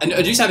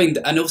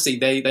obviously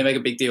they make a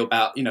big deal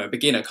about a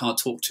beginner can't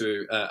talk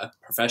to a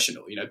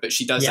professional, but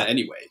she does that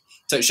anyway,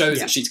 so it shows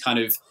that she's kind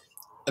of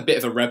a bit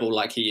of a rebel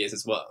like he is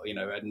as well,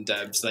 and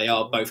so they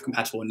are both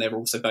compatible, and they're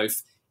also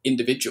both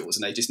individuals,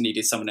 and they just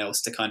needed someone else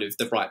to kind of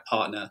the right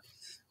partner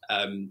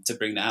to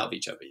bring that out of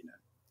each other.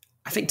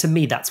 I think to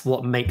me that's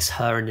what makes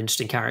her an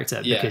interesting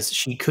character, because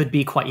she could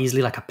be quite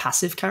easily like a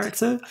passive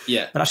character,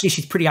 but actually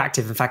she's pretty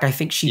active. In fact, I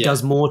think she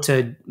does more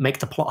to make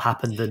the plot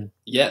happen than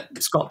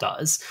Scott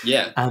does.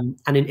 And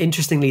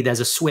interestingly, there's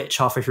a switch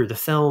halfway through the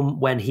film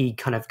when he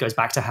kind of goes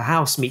back to her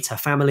house, meets her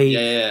family,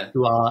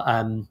 who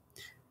are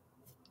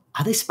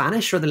they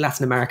Spanish or are they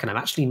Latin American? I'm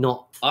actually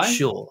not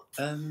sure.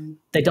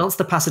 They dance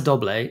the Paso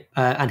Doble,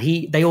 and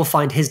they all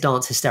find his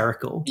dance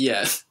hysterical.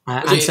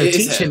 And so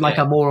teach him like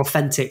a more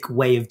authentic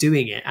way of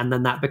doing it. And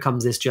then that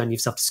becomes this journey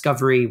of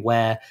self-discovery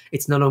where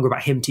it's no longer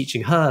about him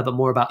teaching her, but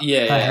more about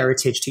her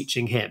heritage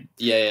teaching him.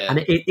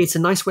 And it's a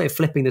nice way of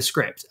flipping the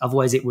script.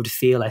 Otherwise it would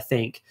feel, I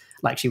think,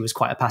 like she was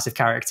quite a passive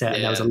character,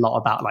 and there was a lot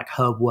about like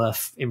her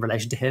worth in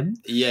relation to him.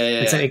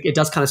 And so it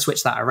does kind of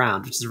switch that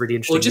around, which is really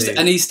interesting.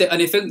 And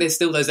I think there's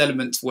still those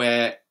elements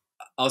where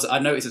I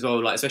noticed as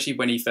well, like especially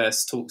when he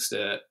first talks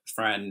to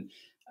Fran,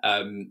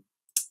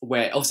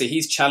 where obviously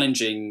he's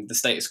challenging the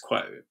status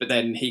quo, but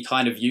then he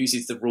kind of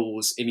uses the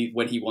rules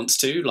when he wants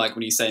to, like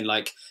when he's saying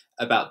like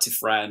about to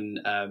Fran,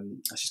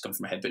 she's gone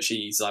from my head, but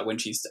she's like when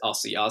she's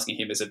asking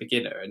him as a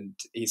beginner, and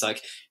he's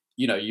like,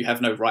 you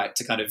have no right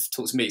to kind of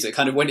talk to me. So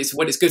kind of when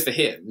it's good for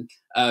him,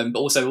 but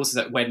also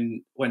that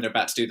when they're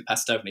about to do the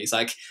Paso Doble, he's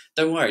like,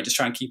 don't worry, just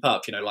try and keep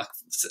up, like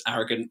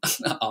arrogant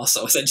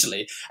arsehole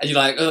essentially. And you're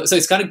like, oh, so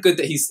it's kind of good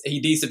that he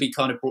needs to be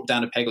kind of brought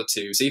down a peg or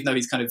two. So even though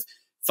he's kind of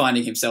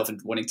finding himself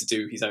and wanting to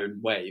do his own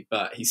way,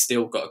 but he's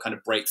still got to kind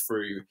of break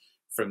through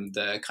from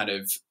the kind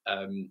of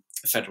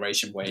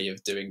Federation way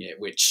of doing it,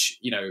 which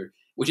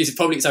is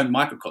probably its own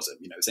microcosm.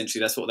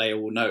 Essentially that's what they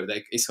all know.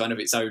 It's kind of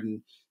its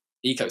own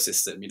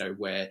ecosystem,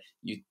 where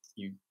you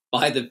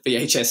buy the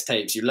VHS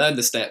tapes, you learn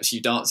the steps,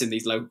 you dance in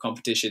these local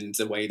competitions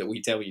the way that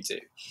we tell you to.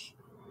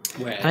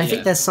 And I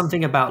think there's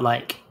something about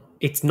like,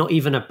 it's not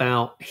even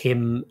about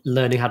him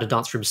learning how to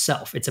dance for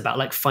himself. It's about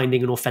like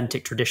finding an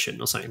authentic tradition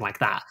or something like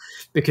that,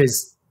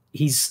 because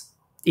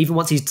even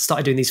once he's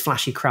started doing these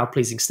flashy crowd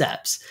pleasing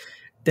steps,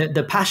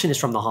 the passion is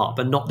from the heart,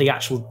 but not the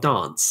actual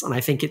dance. And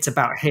I think it's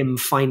about him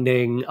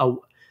finding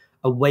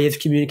a way of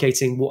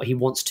communicating what he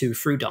wants to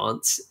through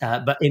dance,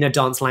 but in a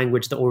dance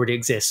language that already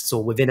exists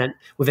or within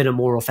a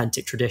more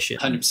authentic tradition.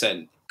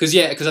 100%.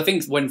 Because I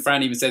think when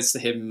Fran even says to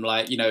him,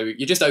 like, you know,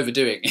 you're just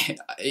overdoing it,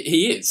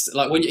 he is.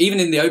 Like, when even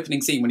in the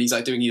opening scene when he's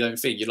like doing his own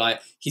thing, you're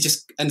like, he's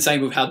just, and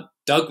same with how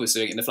Doug was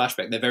doing it in the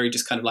flashback, they're very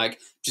just kind of like,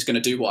 just going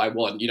to do what I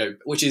want, you know,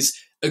 which is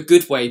a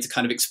good way to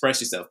kind of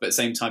express yourself, but at the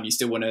same time, you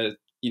still want to,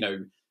 you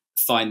know,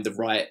 find the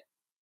right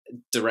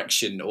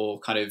direction or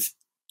kind of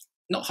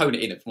not hone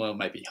it in, well,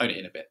 maybe hone it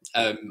in a bit.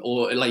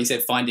 Or like you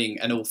said, finding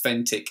an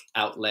authentic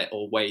outlet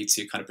or way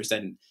to kind of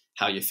present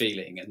how you're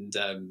feeling.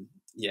 And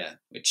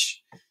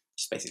which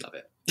just basically love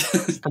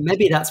it. And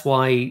maybe that's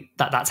why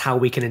that's how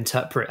we can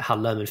interpret how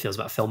Luhrmann feels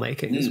about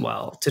filmmaking as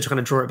well, to kind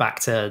of draw it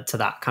back to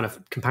that kind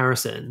of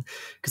comparison.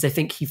 Because I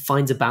think he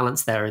finds a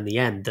balance there in the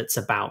end that's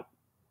about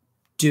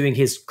doing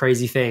his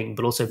crazy thing,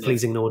 but also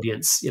pleasing an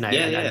audience, you know,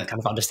 and kind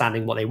of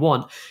understanding what they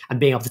want and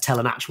being able to tell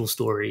an actual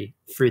story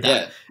through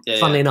that.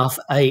 Funnily enough,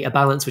 a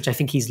balance which I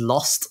think he's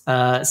lost.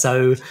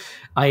 So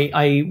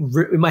I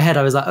in my head,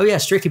 I was like, oh yeah,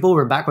 Strictly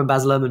Ballroom, back when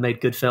Baz Luhrmann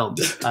made good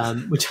films,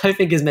 which I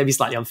think is maybe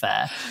slightly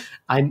unfair.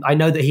 I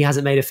know that he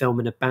hasn't made a film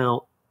in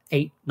about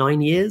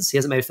 8-9 years. He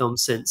hasn't made a film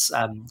since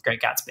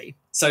Great Gatsby.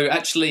 So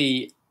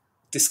actually,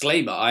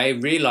 disclaimer, I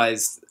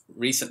realised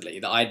recently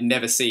that I'd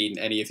never seen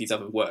any of his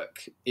other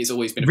work. It's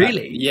always been about,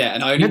 really,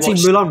 and I only watched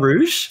seen Moulin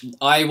Rouge.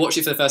 I watched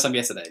it for the first time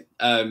yesterday.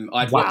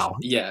 Wow.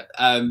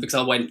 Because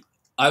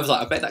I was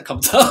like, I bet that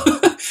comes up,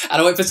 and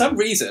I went for some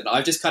reason.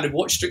 I just kind of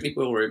watched Strictly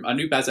Ballroom. I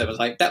knew Baz Luhrmann. I was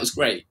like, that was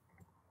great.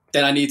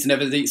 Then I need to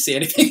never see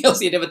anything else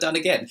he had ever done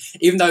again.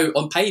 Even though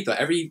on paper,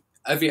 every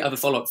other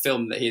follow-up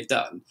film that he had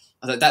done,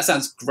 I thought that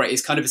sounds great.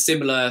 It's kind of a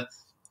similar.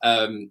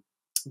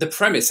 The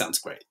premise sounds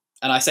great.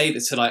 And I say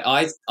this to like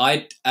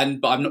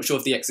but I'm not sure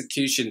if the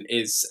execution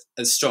is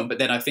as strong. But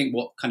then I think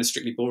what kind of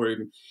Strictly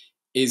Ballroom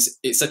is,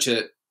 it's such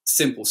a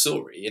simple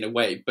story in a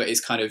way, but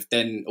it's kind of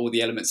then all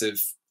the elements of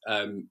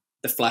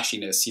the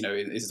flashiness, you know,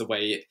 is the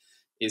way it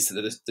is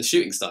the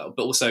shooting style,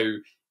 but also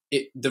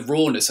the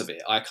rawness of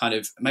it. I kind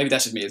of, maybe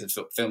that's just me as a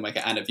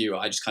filmmaker and a viewer,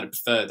 I just kind of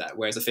prefer that.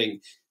 Whereas I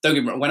think, don't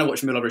get me wrong, when I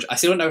watch Moulin Rouge, I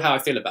still don't know how I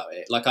feel about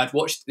it. Like I'd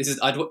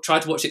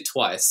tried to watch it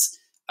twice.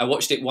 I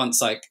watched it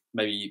once, like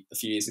maybe a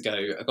few years ago.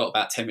 I got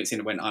about 10 minutes in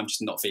and went, I'm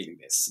just not feeling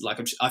this.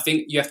 Like, I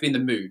think you have to be in the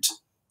mood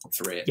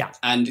for it. Yeah.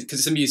 And because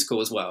it's a musical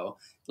as well,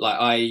 like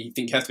I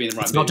think you have to be in the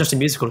right mood. It's not just a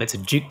musical, it's a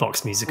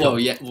jukebox musical. Well,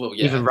 yeah.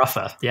 Even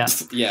rougher, yeah.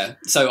 Yeah.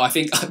 So I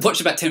think I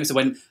watched about 10 minutes and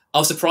went, I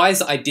was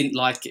surprised that I didn't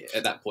like it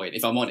at that point,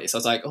 if I'm honest. I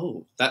was like,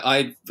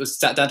 I was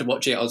sat down to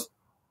watch it. I was,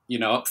 you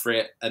know, up for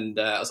it. And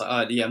I was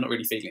like, I'm not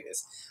really feeling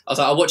this. I was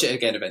like, I'll watch it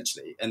again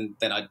eventually. And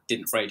then I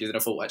didn't for ages. And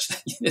I thought, actually,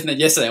 and then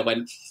yesterday I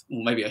went,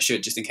 well, maybe I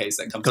should, just in case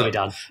that comes up. Got to be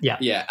done. Yeah.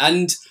 Yeah.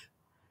 And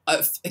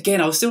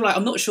again, I was still like,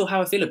 I'm not sure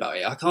how I feel about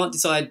it. I can't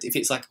decide if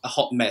it's like a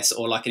hot mess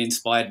or like an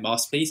inspired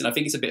masterpiece. And I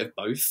think it's a bit of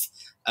both.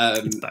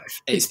 It's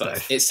both. It's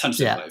both. It's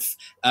 100% both.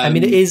 I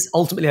mean, it is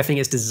ultimately, I think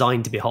it's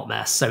designed to be a hot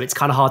mess. So it's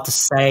kind of hard to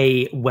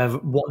say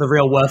what the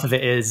real worth of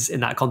it is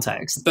in that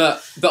context.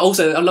 But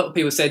also, a lot of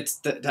people said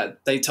that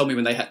they told me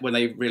when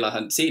they realised I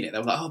hadn't seen it, they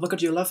were like, oh my God,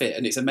 you'll love it.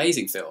 And it's an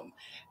amazing film.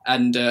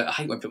 And I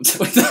hate when people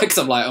tell me that because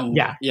I'm like,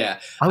 yeah.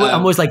 I'm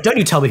always like, don't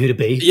you tell me who to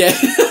be. Yeah.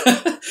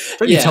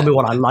 Don't you tell me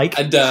what I like.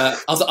 And I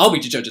was like, I'll be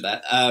the judge of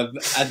that.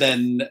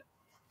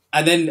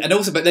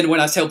 But then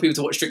when I tell people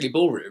to watch Strictly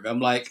Ballroom, I'm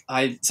like,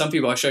 some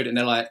people I showed it and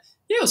they're like,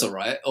 yeah, it was all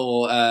right,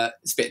 or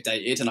it's a bit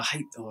dated, and I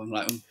hate. I'm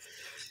like,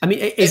 I mean,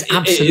 it is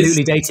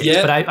absolutely dated,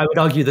 but I would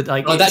argue that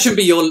like that should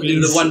be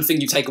the one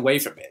thing you take away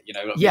from it, you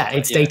know. Yeah,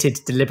 it's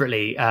dated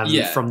deliberately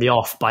from the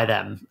off by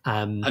them.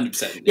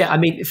 100%. Yeah, I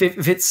mean, if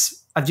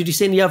it's, did you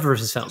see any other of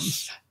his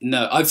films?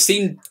 No, I've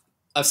seen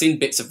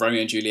bits of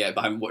Romeo and Juliet,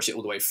 but I haven't watched it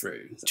all the way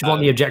through. Do you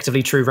want the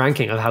objectively true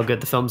ranking of how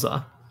good the films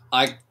are?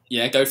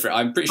 Go for it.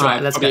 I'm pretty sure I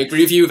probably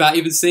agree with you without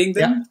even seeing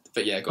them. Yeah.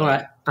 But yeah, go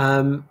on.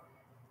 All right.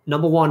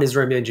 Number 1 is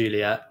Romeo and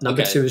Juliet.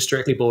 Number 2 is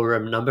Strictly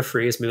Ballroom. Number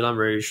 3 is Moulin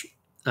Rouge.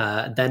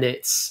 Then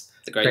it's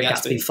The Great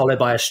Gatsby, followed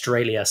by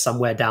Australia,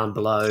 somewhere down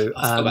below.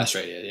 I forgot about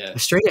Australia. Yeah,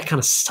 Australia kind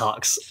of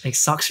sucks. It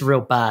sucks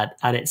real bad,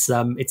 and it's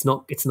not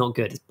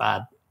good. It's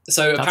bad.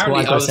 So that's what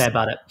I've got to say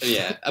about it.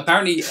 Yeah,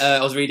 apparently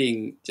I was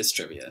reading just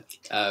trivia,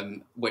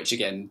 which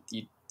again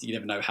you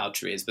never know how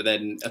true it is. But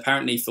then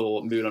apparently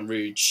for Moulin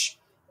Rouge,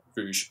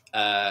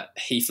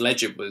 Heath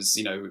Ledger was,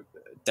 you know,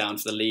 down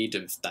for the lead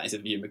of that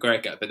interview with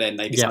McGregor, but then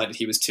they decided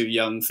he was too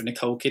young for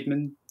Nicole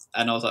Kidman,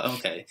 and I was like,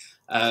 okay,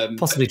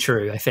 possibly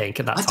true. I think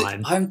at that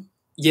time,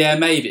 yeah,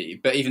 maybe,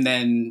 but even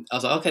then, I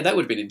was like, okay, that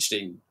would have been an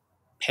interesting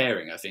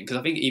pairing. I think because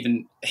I think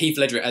even Heath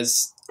Ledger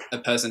as a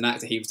person and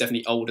actor, he was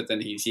definitely older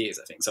than he is.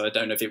 I think so. I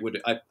don't know if it would.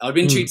 I'd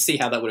be intrigued to see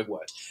how that would have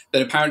worked.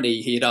 But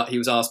apparently, he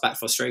was asked back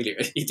for Australia.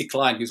 He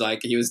declined. He was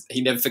like,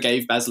 he never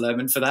forgave Baz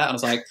Luhrmann for that. And I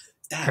was like,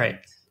 damn. Great.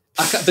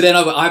 But then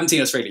I haven't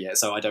seen Australia yet,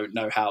 so I don't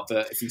know how.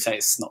 But if you say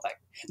it's not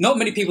not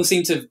many people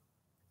seem to,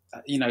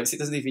 you know, it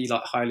doesn't even be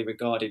like highly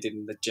regarded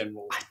in the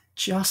general. I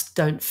just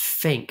don't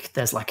think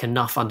there's like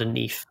enough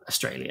underneath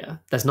Australia.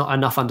 There's not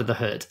enough under the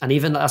hood, and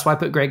even that's why I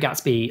put Great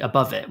Gatsby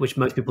above it, which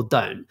most people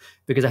don't,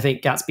 because I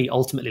think Gatsby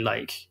ultimately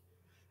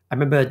I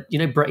remember,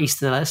 Bret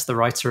Easton Ellis, the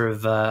writer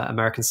of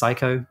American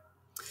Psycho,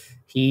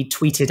 he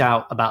tweeted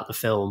out about the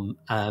film,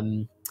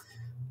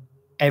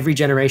 every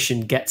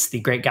generation gets the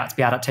Great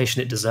Gatsby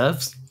adaptation it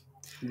deserves.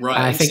 Right.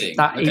 And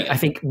I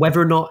think whether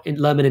or not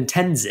Luhrmann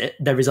intends it,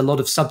 there is a lot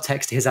of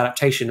subtext to his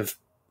adaptation of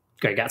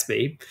Great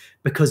Gatsby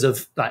because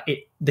of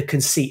the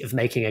conceit of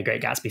making a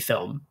Great Gatsby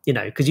film,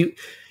 because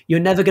you're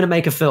never going to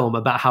make a film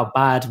about how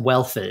bad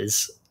wealth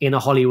is in a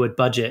Hollywood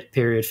budget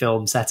period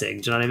film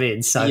setting. Do you know what I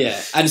mean? So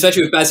yeah, and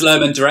especially with Baz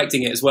Luhrmann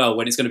directing it as well,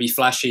 when it's going to be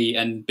flashy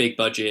and big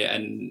budget,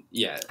 and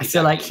yeah, exactly. I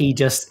feel like he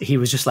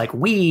was just like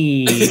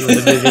wee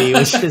with the movie,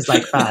 which is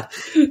like bad.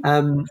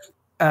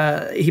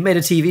 He made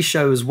a TV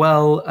show as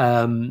well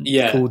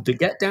called The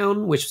Get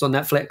Down, which was on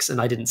Netflix, and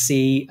I didn't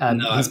see.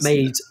 He's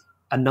made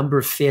a number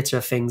of theatre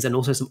things and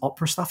also some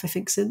opera stuff, I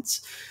think,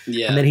 since.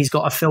 Yeah. And then he's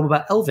got a film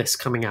about Elvis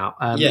coming out.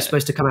 It was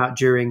supposed to come out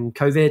during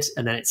COVID,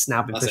 and then it's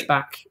now been pushed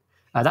back.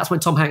 That's when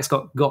Tom Hanks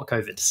got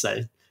COVID, so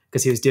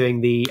because he was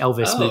doing the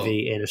Elvis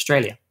movie in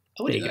Australia.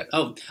 I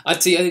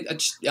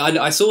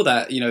saw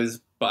that,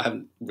 but I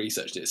haven't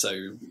researched it.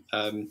 So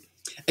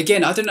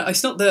again, I don't know.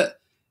 It's not that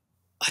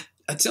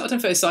I don't know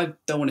if it's I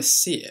don't want to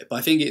see it, but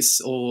I think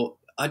it's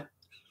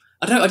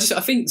I don't know. I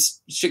think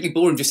Strictly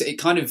Ballroom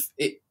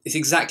it's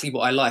exactly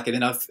what I like,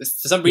 and then for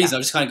some reason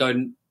I just kind of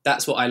go,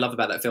 that's what I love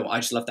about that film. I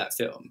just love that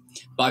film,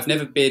 but I've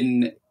never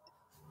been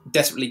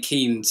desperately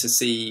keen to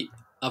see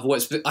other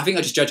works. I think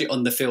I just judge it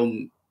on the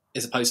film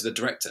as opposed to the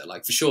director.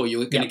 Like for sure,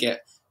 you're going to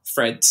get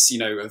threads,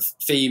 of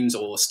themes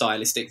or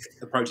stylistic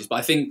approaches, but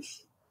I think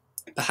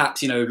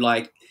perhaps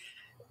the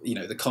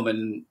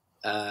common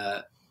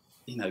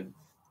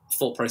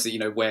thought process,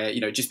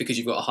 where just because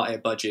you've got a higher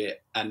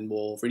budget and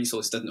more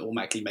resources doesn't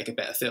automatically make a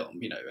better film,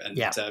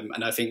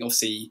 and I think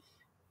obviously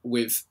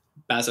with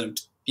Baz,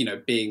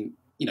 being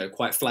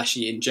quite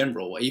flashy in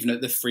general, even at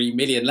the 3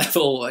 million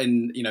level,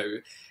 and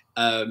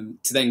to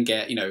then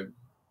get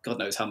God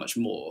knows how much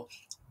more,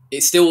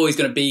 it's still always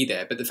going to be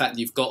there. But the fact that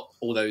you've got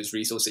all those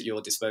resources at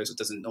your disposal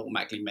doesn't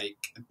automatically make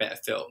a better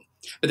film.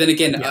 But then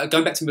again,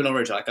 going back to Moulin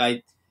Rouge,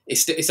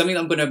 it's something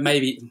that I'm going to I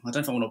don't know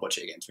if I want to watch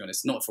it again, to be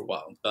honest, not for a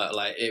while, but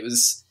it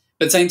was.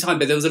 But at the same time,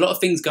 there was a lot of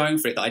things going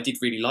for it that I did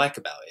really like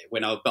about it.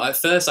 But at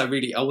first, I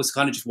was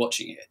kind of just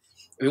watching it.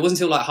 It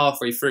wasn't until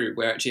halfway through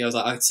where actually I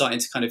was starting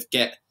to kind of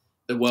get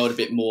the world a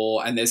bit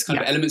more, and there's kind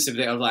of elements of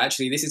it. I was like,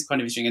 actually, this is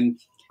kind of interesting, and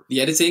the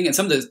editing and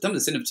some of the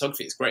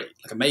cinematography is great,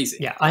 amazing.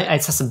 Yeah, it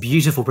has some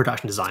beautiful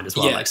production design as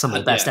well, some of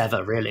the best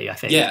ever, really. I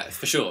think. Yeah,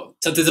 for sure.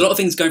 So there's a lot of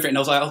things going for it, and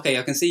I was like, okay,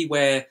 I can see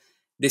where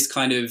this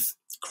kind of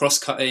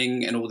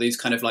cross-cutting and all these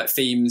kind of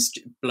themes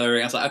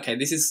blurring. I was like, okay,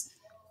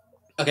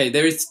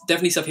 there is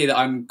definitely stuff here that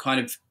I'm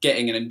kind of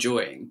getting and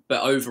enjoying,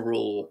 but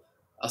overall,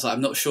 I was like,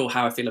 I'm not sure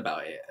how I feel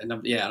about it, and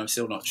I'm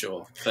still not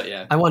sure. But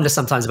yeah, I wonder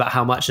sometimes about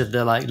how much of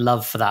the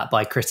love for that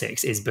by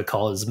critics is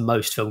because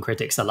most film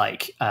critics are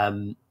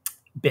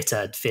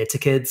bitter theatre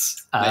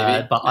kids,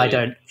 maybe. I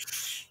don't.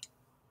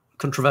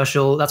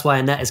 Controversial. That's why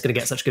Annette is going to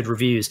get such good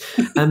reviews.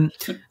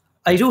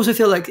 I also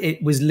feel like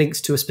it was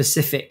linked to a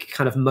specific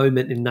kind of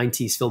moment in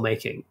 90s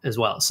filmmaking as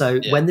well. So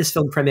when this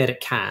film premiered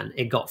at Cannes,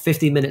 it got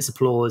 15 minutes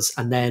applause,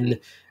 and then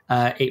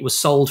it was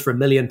sold for £1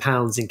 million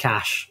in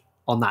cash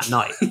on that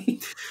night.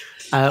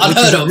 Which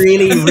is a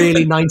really,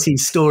 really 90s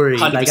story.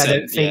 I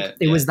don't think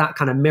it was that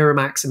kind of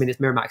Miramax. I mean, it's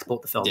Miramax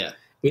bought the film. Yeah.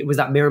 It was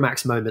that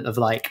Miramax moment of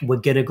we're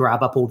going to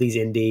grab up all these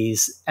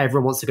indies.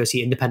 Everyone wants to go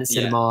see independent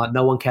cinema.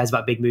 No one cares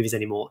about big movies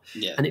anymore.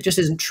 Yeah. And it just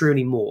isn't true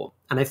anymore.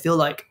 And I feel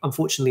like,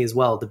 unfortunately as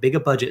well, the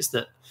bigger budgets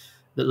that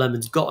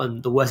Luhrmann's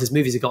gotten, the worse his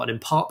movies have gotten, in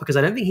part because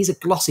I don't think he's a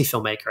glossy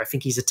filmmaker. I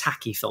think he's a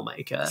tacky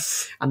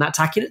filmmaker. And that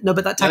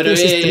tackiness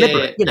is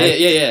deliberate.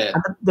 Yeah.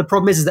 And the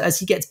problem is that as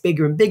he gets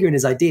bigger and bigger in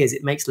his ideas,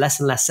 it makes less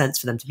and less sense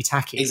for them to be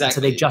tacky. Exactly. So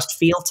they just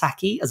feel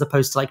tacky as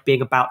opposed to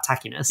being about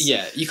tackiness.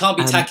 Yeah, you can't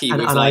be tacky with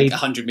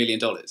 $100 million,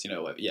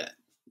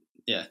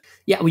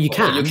 Yeah, well, you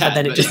can, but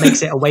then it just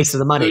makes it a waste of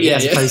the money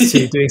as opposed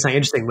to doing something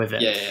interesting with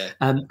it.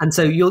 And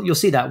so you'll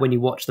see that when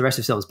you watch the rest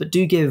of the films. But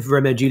do give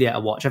Romeo and Juliet a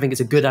watch. I think it's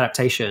a good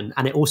adaptation,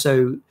 and it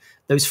also,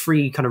 those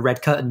 3 kind of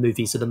red curtain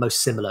movies are the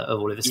most similar of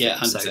all of his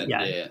films. 100%,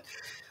 so,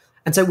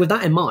 And so with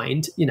that in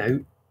mind,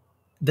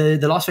 the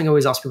last thing I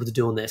always ask people to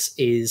do on this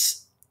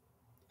is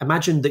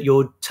imagine that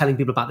you're telling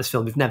people about this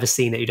film, you've never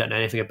seen it, you don't know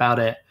anything about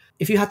it.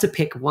 If you had to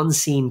pick one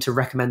scene to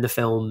recommend the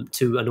film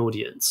to an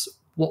audience,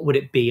 what would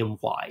it be and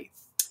why?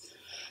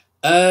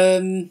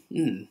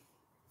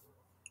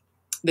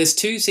 There's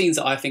 2 scenes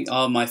that I think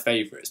are my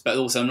favourites, but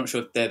also I'm not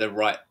sure if they're the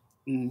right.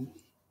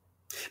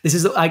 This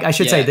is, I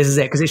should say, this is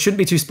it, because it shouldn't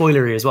be too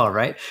spoilery as well,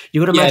 right?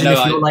 You got to imagine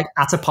if you're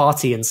at a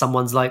party and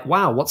someone's like,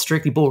 "Wow, what's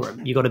Strictly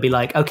Ballroom?" You got to be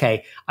like,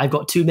 "Okay, I've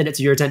got 2 minutes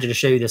of your attention to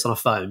show you this on a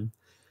phone."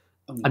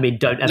 I mean,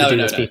 don't ever do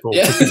this, people,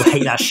 because people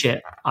hate that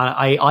shit.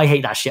 I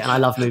hate that shit, and I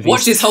love movies.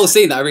 Watch this whole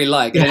scene that I really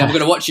like, and then I'm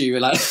going to watch you.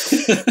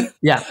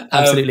 Yeah,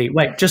 absolutely.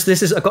 Wait,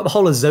 I've got the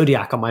whole of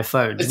Zodiac on my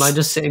phone. Do you mind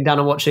just sitting down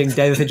and watching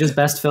David Fincher's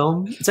best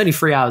film? It's only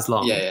 3 hours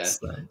long. Right,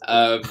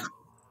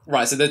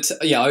 so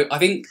I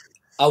think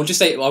I'll just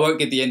say I won't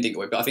give the ending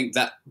away, but I think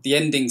that the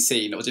ending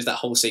scene or just that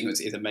whole sequence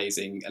is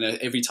amazing. And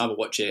every time I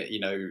watch it, you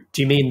know.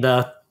 Do you mean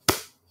the?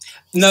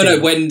 No,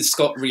 when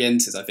Scott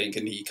re-enters, I think,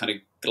 and he kind of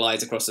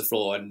glides across the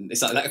floor, and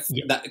it's like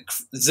that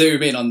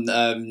zoom in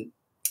on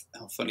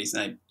funny his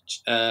name,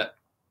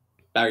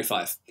 Barry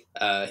Fife,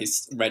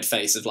 his red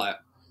face of like.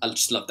 I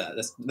just love that.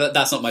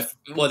 That's not my.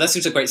 Well, that's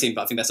just a great scene,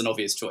 but I think that's an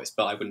obvious choice.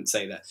 But I wouldn't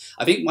say that.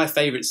 I think my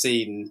favourite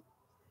scene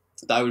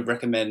that I would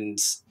recommend.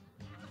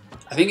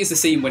 I think it's the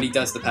scene when he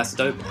does the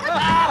Paso Doble.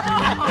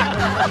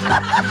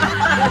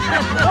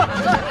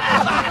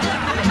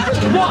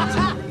 What?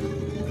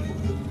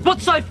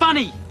 What's so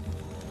funny?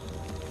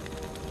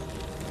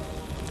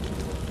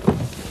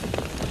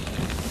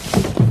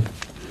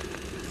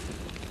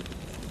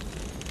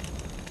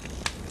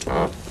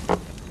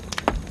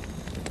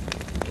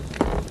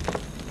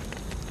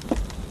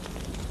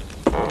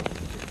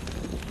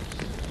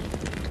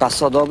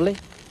 Paso doble?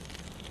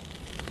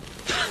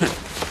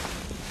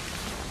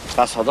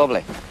 Paso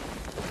doble.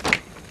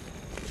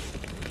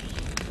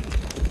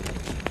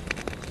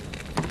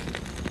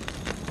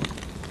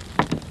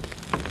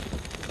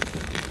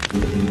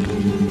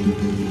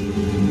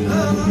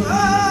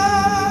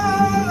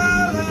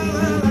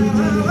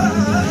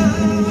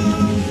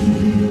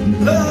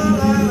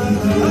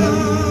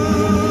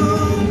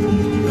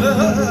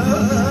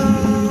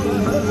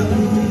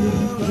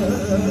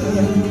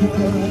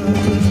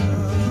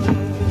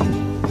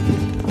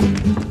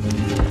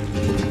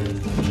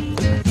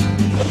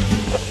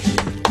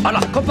 ¡A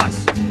las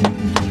copas!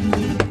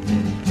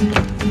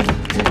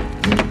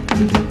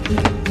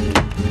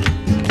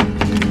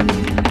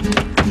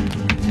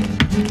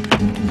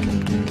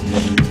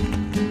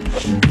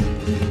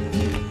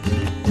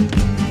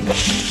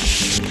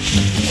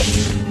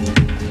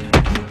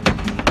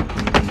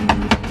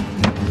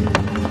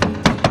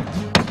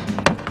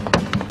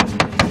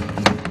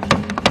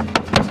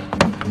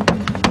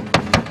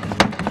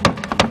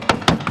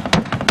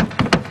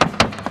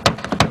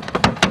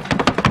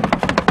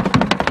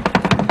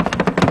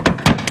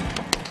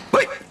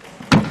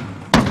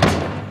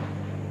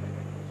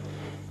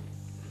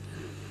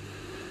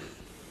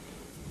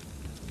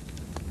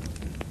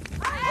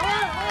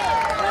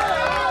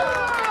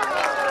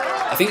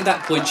 I think at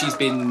that point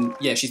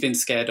she's been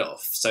scared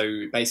off.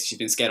 So basically she's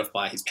been scared off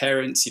by his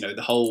parents, you know,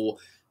 the whole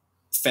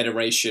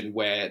federation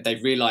where they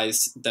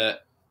realise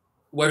that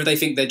whether they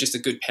think they're just a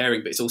good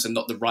pairing, but it's also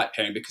not the right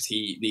pairing because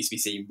he needs to be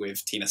seen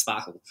with Tina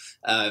Sparkle.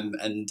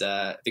 And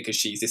because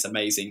she's this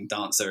amazing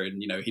dancer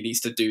and, you know, he needs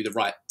to do the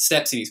right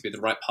steps, he needs to be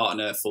the right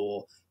partner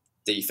for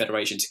the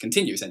federation to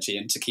continue essentially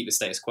and to keep the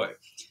status quo.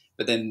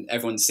 But then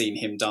everyone's seen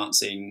him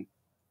dancing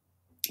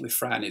with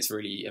Fran. It's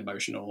really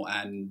emotional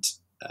and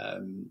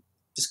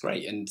just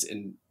great and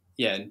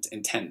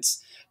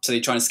intense. So they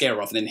try and scare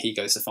her off, and then he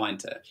goes to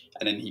find her,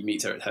 and then he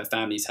meets her at her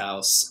family's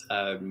house,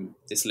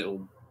 this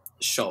little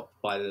shop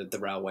by the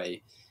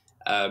railway,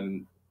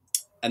 and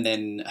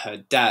then her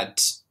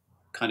dad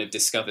kind of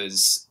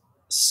discovers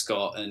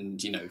Scott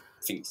and, you know,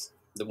 thinks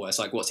the worst,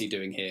 like, what's he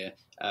doing here?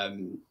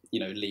 You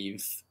know,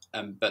 leave.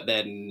 But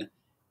then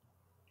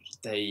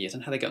I don't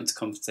know how they got into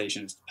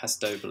conversation with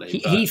Paso Doble.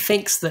 He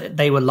thinks that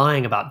they were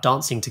lying about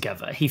dancing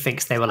together. He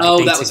thinks they were like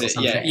dating that was or it.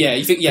 something. Yeah.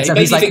 So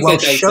He he's like, thinks well,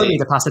 they're show me dating.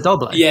 the Paso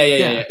Doble.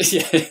 Yeah.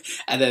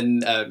 And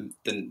then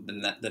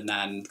the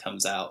nan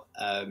comes out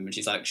and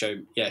she's like,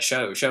 show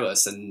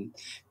us. And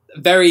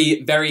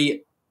very,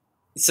 very.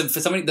 So for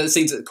something that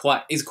seems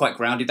is quite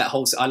grounded. That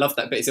whole I love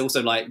that, but it's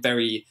also like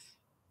very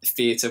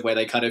theatre where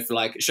they kind of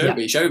like show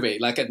me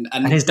like and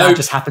his dad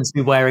just happens to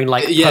be wearing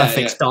like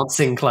perfect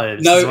dancing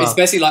clothes. No, as well. it's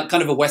basically like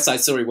kind of a West Side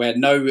Story where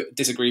no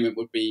disagreement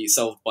would be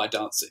solved by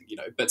dancing, you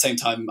know, but at the same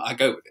time I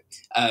go with it.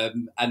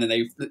 And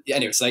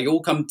then so they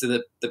all come to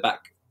the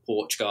back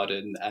porch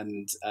garden,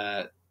 and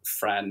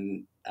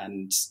Fran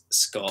and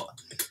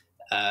Scott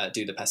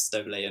do the Paso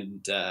Doble,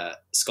 and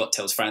Scott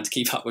tells Fran to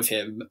keep up with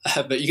him,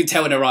 but you can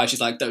tell in her eyes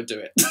she's like, don't do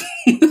it.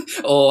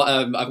 Or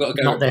I've got to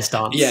go. Not this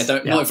dance. Yeah,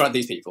 not in front of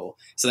these people.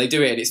 So they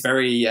do it, and it's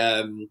very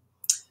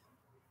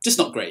just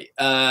not great.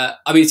 I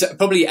mean, it's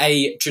probably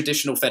a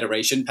traditional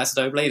federation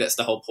Paso Doble. That's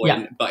the whole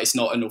point, but it's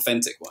not an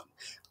authentic one.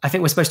 I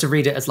think we're supposed to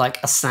read it as like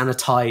a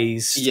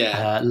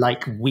sanitized,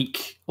 like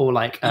weak or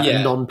like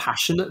a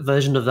non-passionate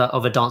version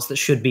of a dance that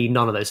should be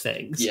none of those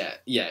things. Yeah.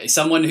 It's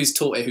someone who's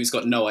taught it who's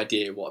got no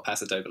idea what a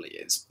Paso Doble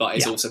is, but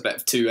it's also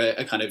better to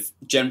a kind of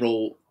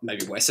general,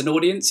 maybe Western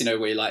audience, you know,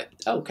 where you're like,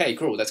 oh, okay,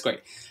 cool, that's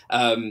great.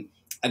 And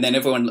then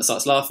everyone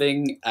starts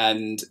laughing,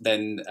 and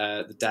then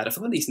the dad, I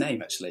forgot his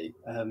name actually.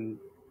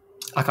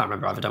 I can't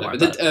remember either, don't worry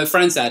about it.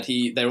 Fran's dad,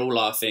 they're all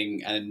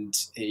laughing, and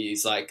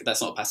he's like,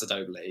 that's not a Paso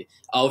Doble.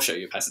 I'll show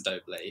you a Paso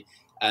Doble.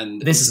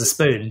 And this is a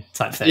spoon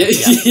type thing.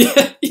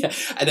 Yeah.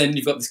 And then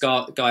you've got this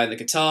guy on the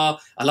guitar.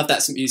 I love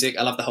that music.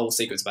 I love the whole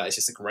sequence about it. It's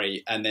just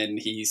great. And then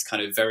he's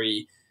kind of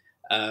very,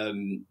 I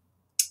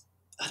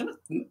don't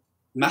know,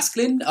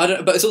 masculine.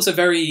 But it's also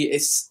very,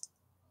 it's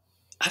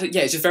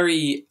just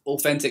very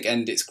authentic,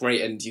 and it's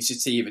great. And you should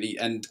see him,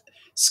 and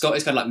Scott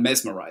is kind of like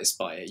mesmerized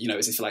by it,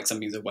 as if like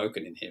something's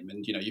awoken in him.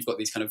 And, you've got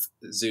these kind of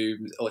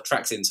zooms or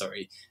tracks in,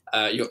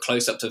 you've got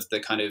close-ups of the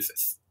kind of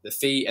the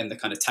feet and the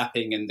kind of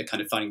tapping and the kind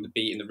of finding the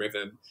beat and the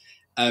rhythm.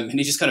 And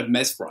he's just kind of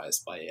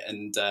mesmerized by it.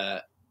 And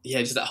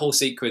just that whole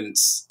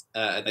sequence,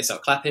 and they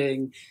start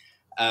clapping.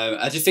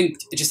 I just think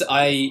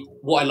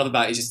what I love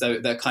about it is just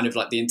the kind of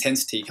like the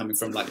intensity coming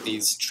from like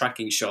these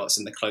tracking shots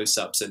and the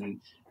close-ups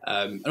and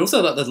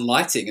also like the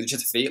lighting and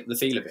just the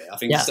feel of it. I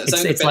think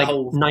it's like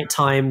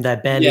nighttime. They're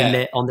barely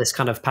lit on this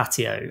kind of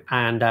patio,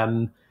 and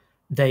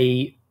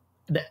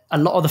a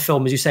lot of the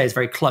film, as you say, is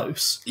very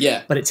close.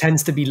 Yeah, but it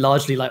tends to be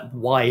largely like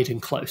wide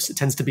and close. It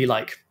tends to be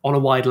like on a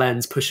wide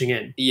lens pushing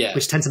in. Yeah,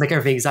 which tends to make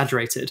everything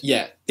exaggerated.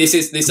 Yeah, this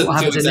is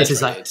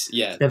like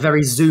they're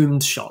very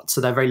zoomed shots,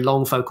 so they're very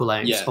long focal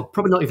lengths, yeah. or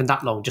probably not even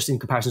that long, just in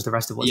comparison to the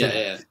rest of what's in it.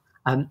 Yeah.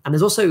 And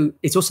it's also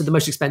the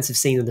most expensive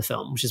scene in the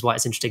film, which is why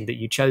it's interesting that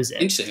you chose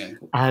it. Interesting.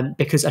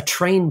 Because a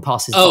train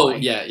passes by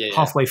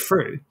halfway yeah.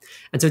 through.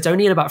 And so it's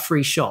only in about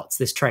 3 shots,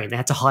 this train. They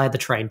had to hire the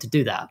train to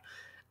do that.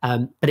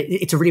 But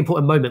it's a really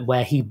important moment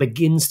where he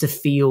begins to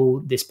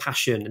feel this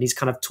passion, and he's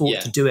kind of taught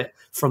to do it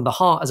from the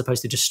heart as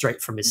opposed to just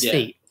straight from his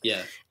feet.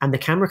 Yeah. And the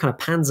camera kind of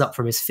pans up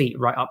from his feet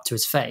right up to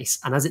his face.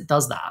 And as it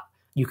does that,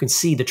 you can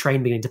see the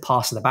train beginning to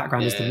pass in the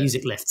background as the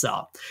music lifts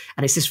up.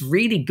 And it's this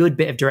really good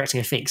bit of directing,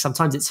 I think.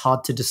 Sometimes it's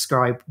hard to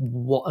describe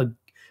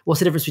what's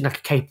the difference between like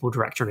a capable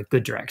director and a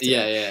good director.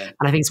 Yeah. And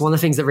I think it's one of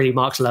the things that really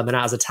marks Luhrmann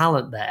out as a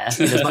talent there. As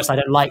much as I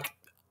don't like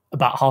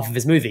about half of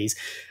his movies,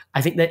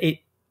 I think that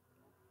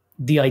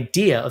the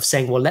idea of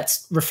saying, well,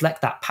 let's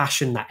reflect that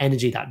passion, that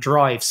energy, that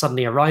drive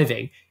suddenly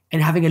arriving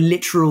and having a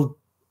literal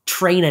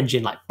train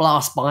engine like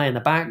blast by in the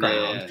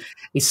background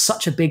is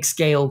such a big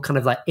scale kind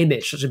of like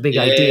image, such a big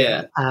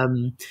idea.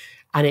 And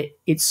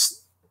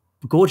it's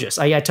gorgeous.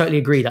 I totally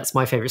agree. That's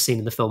my favorite scene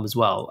in the film as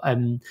well.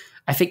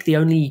 I think the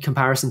only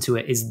comparison to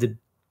it is the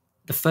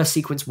first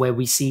sequence where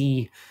we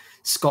see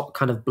Scott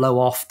kind of blow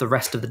off the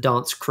rest of the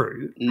dance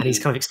crew, and he's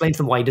kind of explained to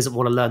them why he doesn't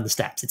want to learn the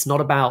steps. It's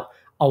not about,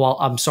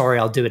 I'm sorry,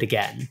 I'll do it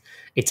again.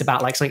 It's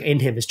about like something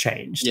in him has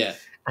changed. Yeah.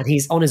 And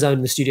he's on his own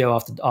in the studio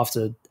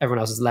after everyone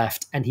else has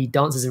left, and he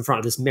dances in front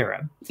of this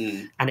mirror.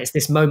 And it's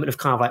this moment of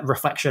kind of like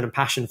reflection and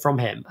passion from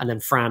him, and then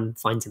Fran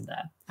finds him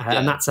there.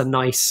 And that's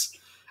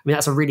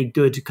that's a really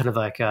good kind of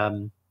like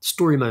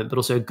story moment, but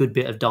also a good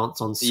bit of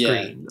dance on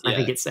screen. I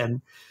think it's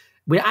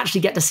we don't actually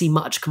get to see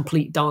much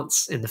complete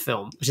dance in the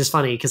film, which is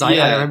funny because I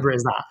remember it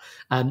as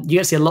that. You get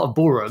to see a lot of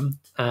ballroom,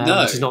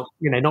 which is not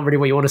really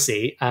what you want to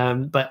see.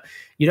 But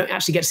you don't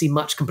actually get to see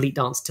much complete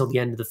dance till the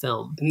end of the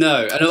film.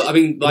 No, I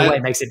mean, in a way,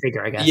 it makes it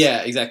bigger, I guess.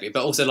 Yeah, exactly.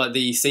 But also, like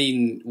the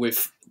scene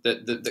with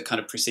that kind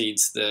of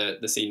precedes the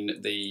scene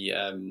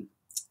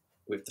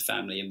with the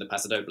family in the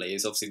Paso Doble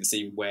is obviously the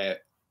scene where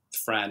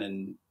Fran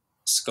and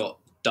Scott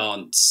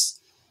dance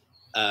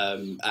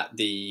at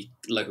the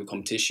local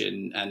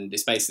competition, and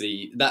it's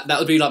basically that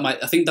would be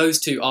like I think those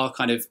two are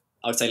kind of,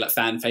 I would say, like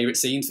fan favorite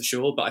scenes for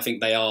sure, but I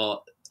think they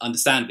are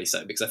understandably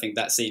so, because I think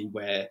that scene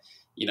where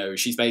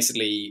she's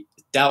basically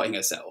doubting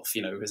herself,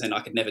 because then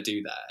I could never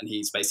do that, and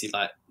he's basically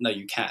like, no,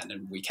 you can,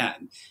 and we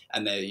can,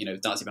 and they're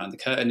dancing behind the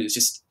curtain. It's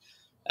just,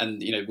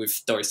 and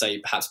with Doris Day,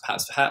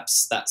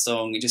 perhaps that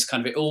song, it just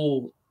kind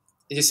of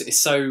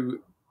it's so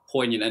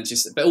poignant, and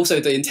but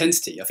also the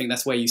intensity. I think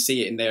that's where you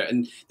see it in there,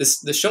 and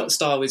the shot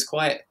style is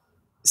quite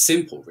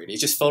simple, really.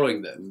 It's just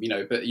following them,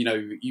 but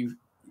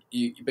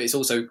but it's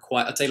also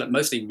quite, I'd say, like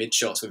mostly mid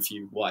shots with a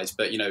few wides,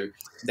 but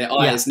their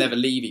eyes never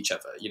leave each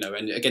other,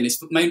 and again,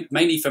 it's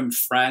mainly from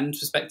Fran's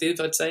perspective,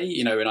 I'd say,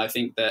 and I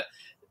think that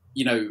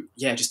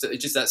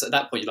just that's at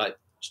that point you're like,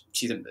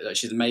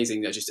 she's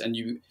amazing,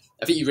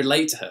 I think you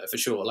relate to her for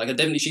sure. Like,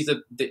 definitely, she's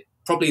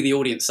probably the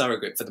audience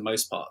surrogate for the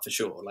most part, for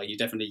sure. Like, you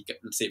definitely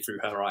get to see it through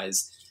her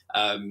eyes.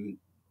 And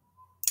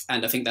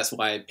I think that's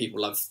why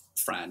people love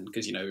Fran,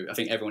 because, I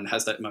think everyone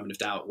has that moment of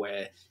doubt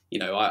where,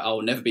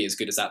 I'll never be as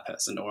good as that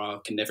person, or I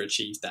can never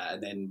achieve that.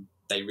 And then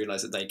they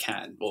realize that they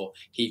can, or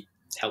he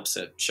helps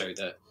her show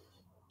that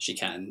she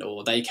can,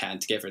 or they can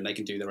together, and they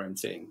can do their own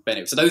thing. But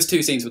anyway, so those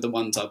two scenes were the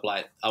ones I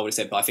would have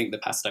said, but I think the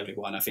Paso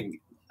Doble one, I think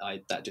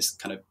that just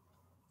kind of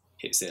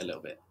hits it a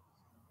little bit.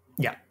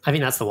 Yeah, I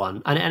think that's the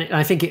one. And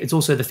I think it's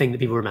also the thing that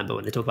people remember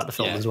when they talk about the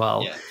film as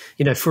well.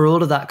 Yeah. For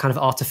all of that kind of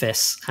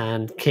artifice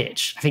and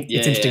kitsch, I think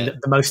it's interesting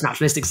that the most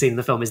naturalistic scene in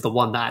the film is the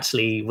one that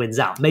actually wins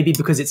out. Maybe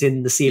because it's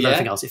in the sea of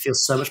everything else, it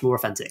feels so much more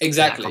authentic.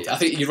 Exactly. I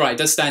think you're right. It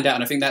does stand out.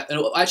 And I think that,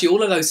 and actually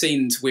all of those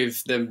scenes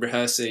with them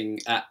rehearsing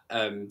at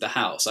the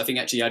house, I think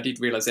actually I did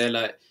realise they're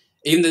like,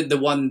 even the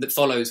one that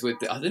follows with,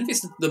 I don't know if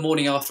it's the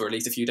morning after or at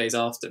least a few days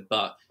after,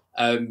 but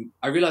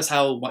I realised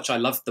how much I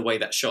loved the way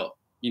that shot.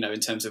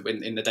 In terms of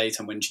in the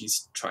daytime when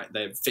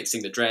they're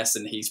fixing the dress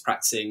and he's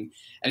practicing,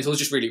 and it's all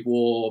just really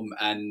warm,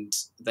 and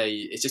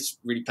it's just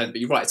really pleasant.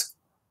 But you're right, it's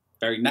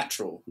very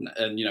natural,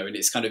 and and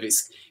it's kind of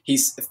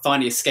he's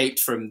finally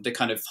escaped from the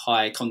kind of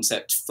high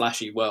concept,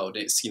 flashy world.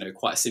 It's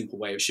quite a simple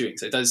way of shooting.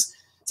 So it does.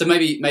 So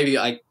maybe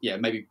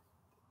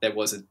there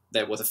was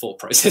a thought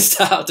process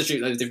to how to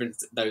shoot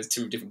those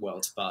two different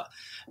worlds. But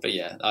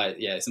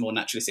it's more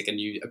naturalistic, and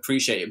you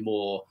appreciate it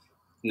more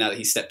now that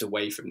he's stepped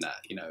away from that,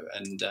 you know,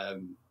 and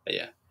but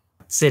yeah.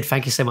 Syd,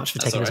 thank you so much for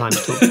taking the time to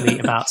talk to me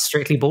about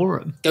Strictly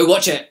Ballroom. Go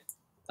watch it.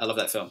 I love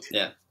that film.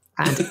 Yeah.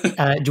 And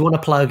do you want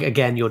to plug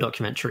again your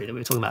documentary that we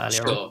were talking about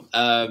earlier on?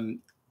 Sure.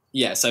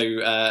 Yeah, so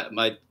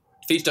my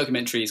feature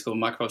documentary is called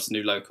Micropub's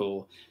New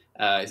Local.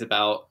 It's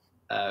about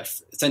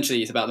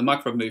essentially it's about the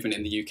micropub movement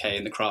in the UK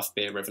and the craft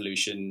beer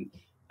revolution,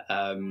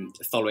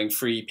 following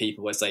 3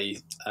 people as they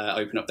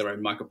open up their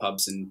own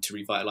micropubs and to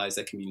revitalise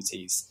their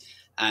communities.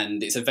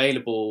 And it's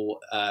available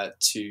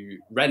to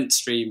rent,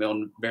 stream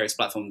on various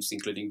platforms,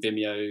 including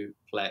Vimeo,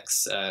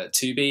 Plex,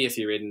 Tubi if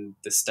you're in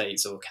the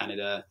States or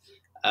Canada,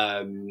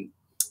 and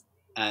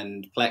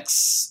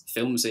Plex,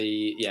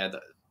 Filmsy, the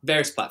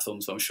various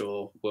platforms. But I'm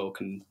sure Will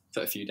can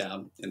put a few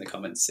down in the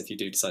comments if you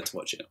do decide to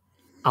watch it.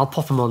 I'll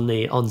pop them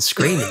on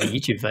screen in the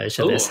YouTube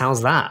version of this.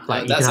 How's that?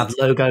 Like you that can have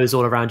logos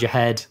all around your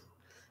head.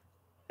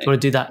 You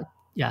want to do that?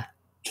 Yeah.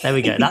 There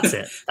we go. That's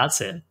it.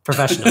 That's it.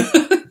 Professional.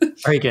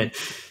 Very good.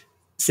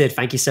 Syd,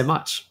 thank you so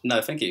much.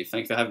 No, thank you.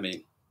 Thank you for having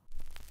me.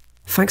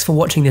 Thanks for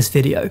watching this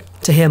video.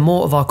 To hear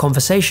more of our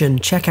conversation,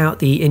 check out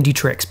the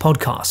Indietrix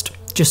podcast.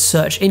 Just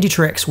search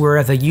Indietrix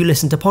wherever you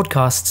listen to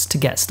podcasts to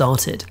get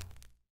started.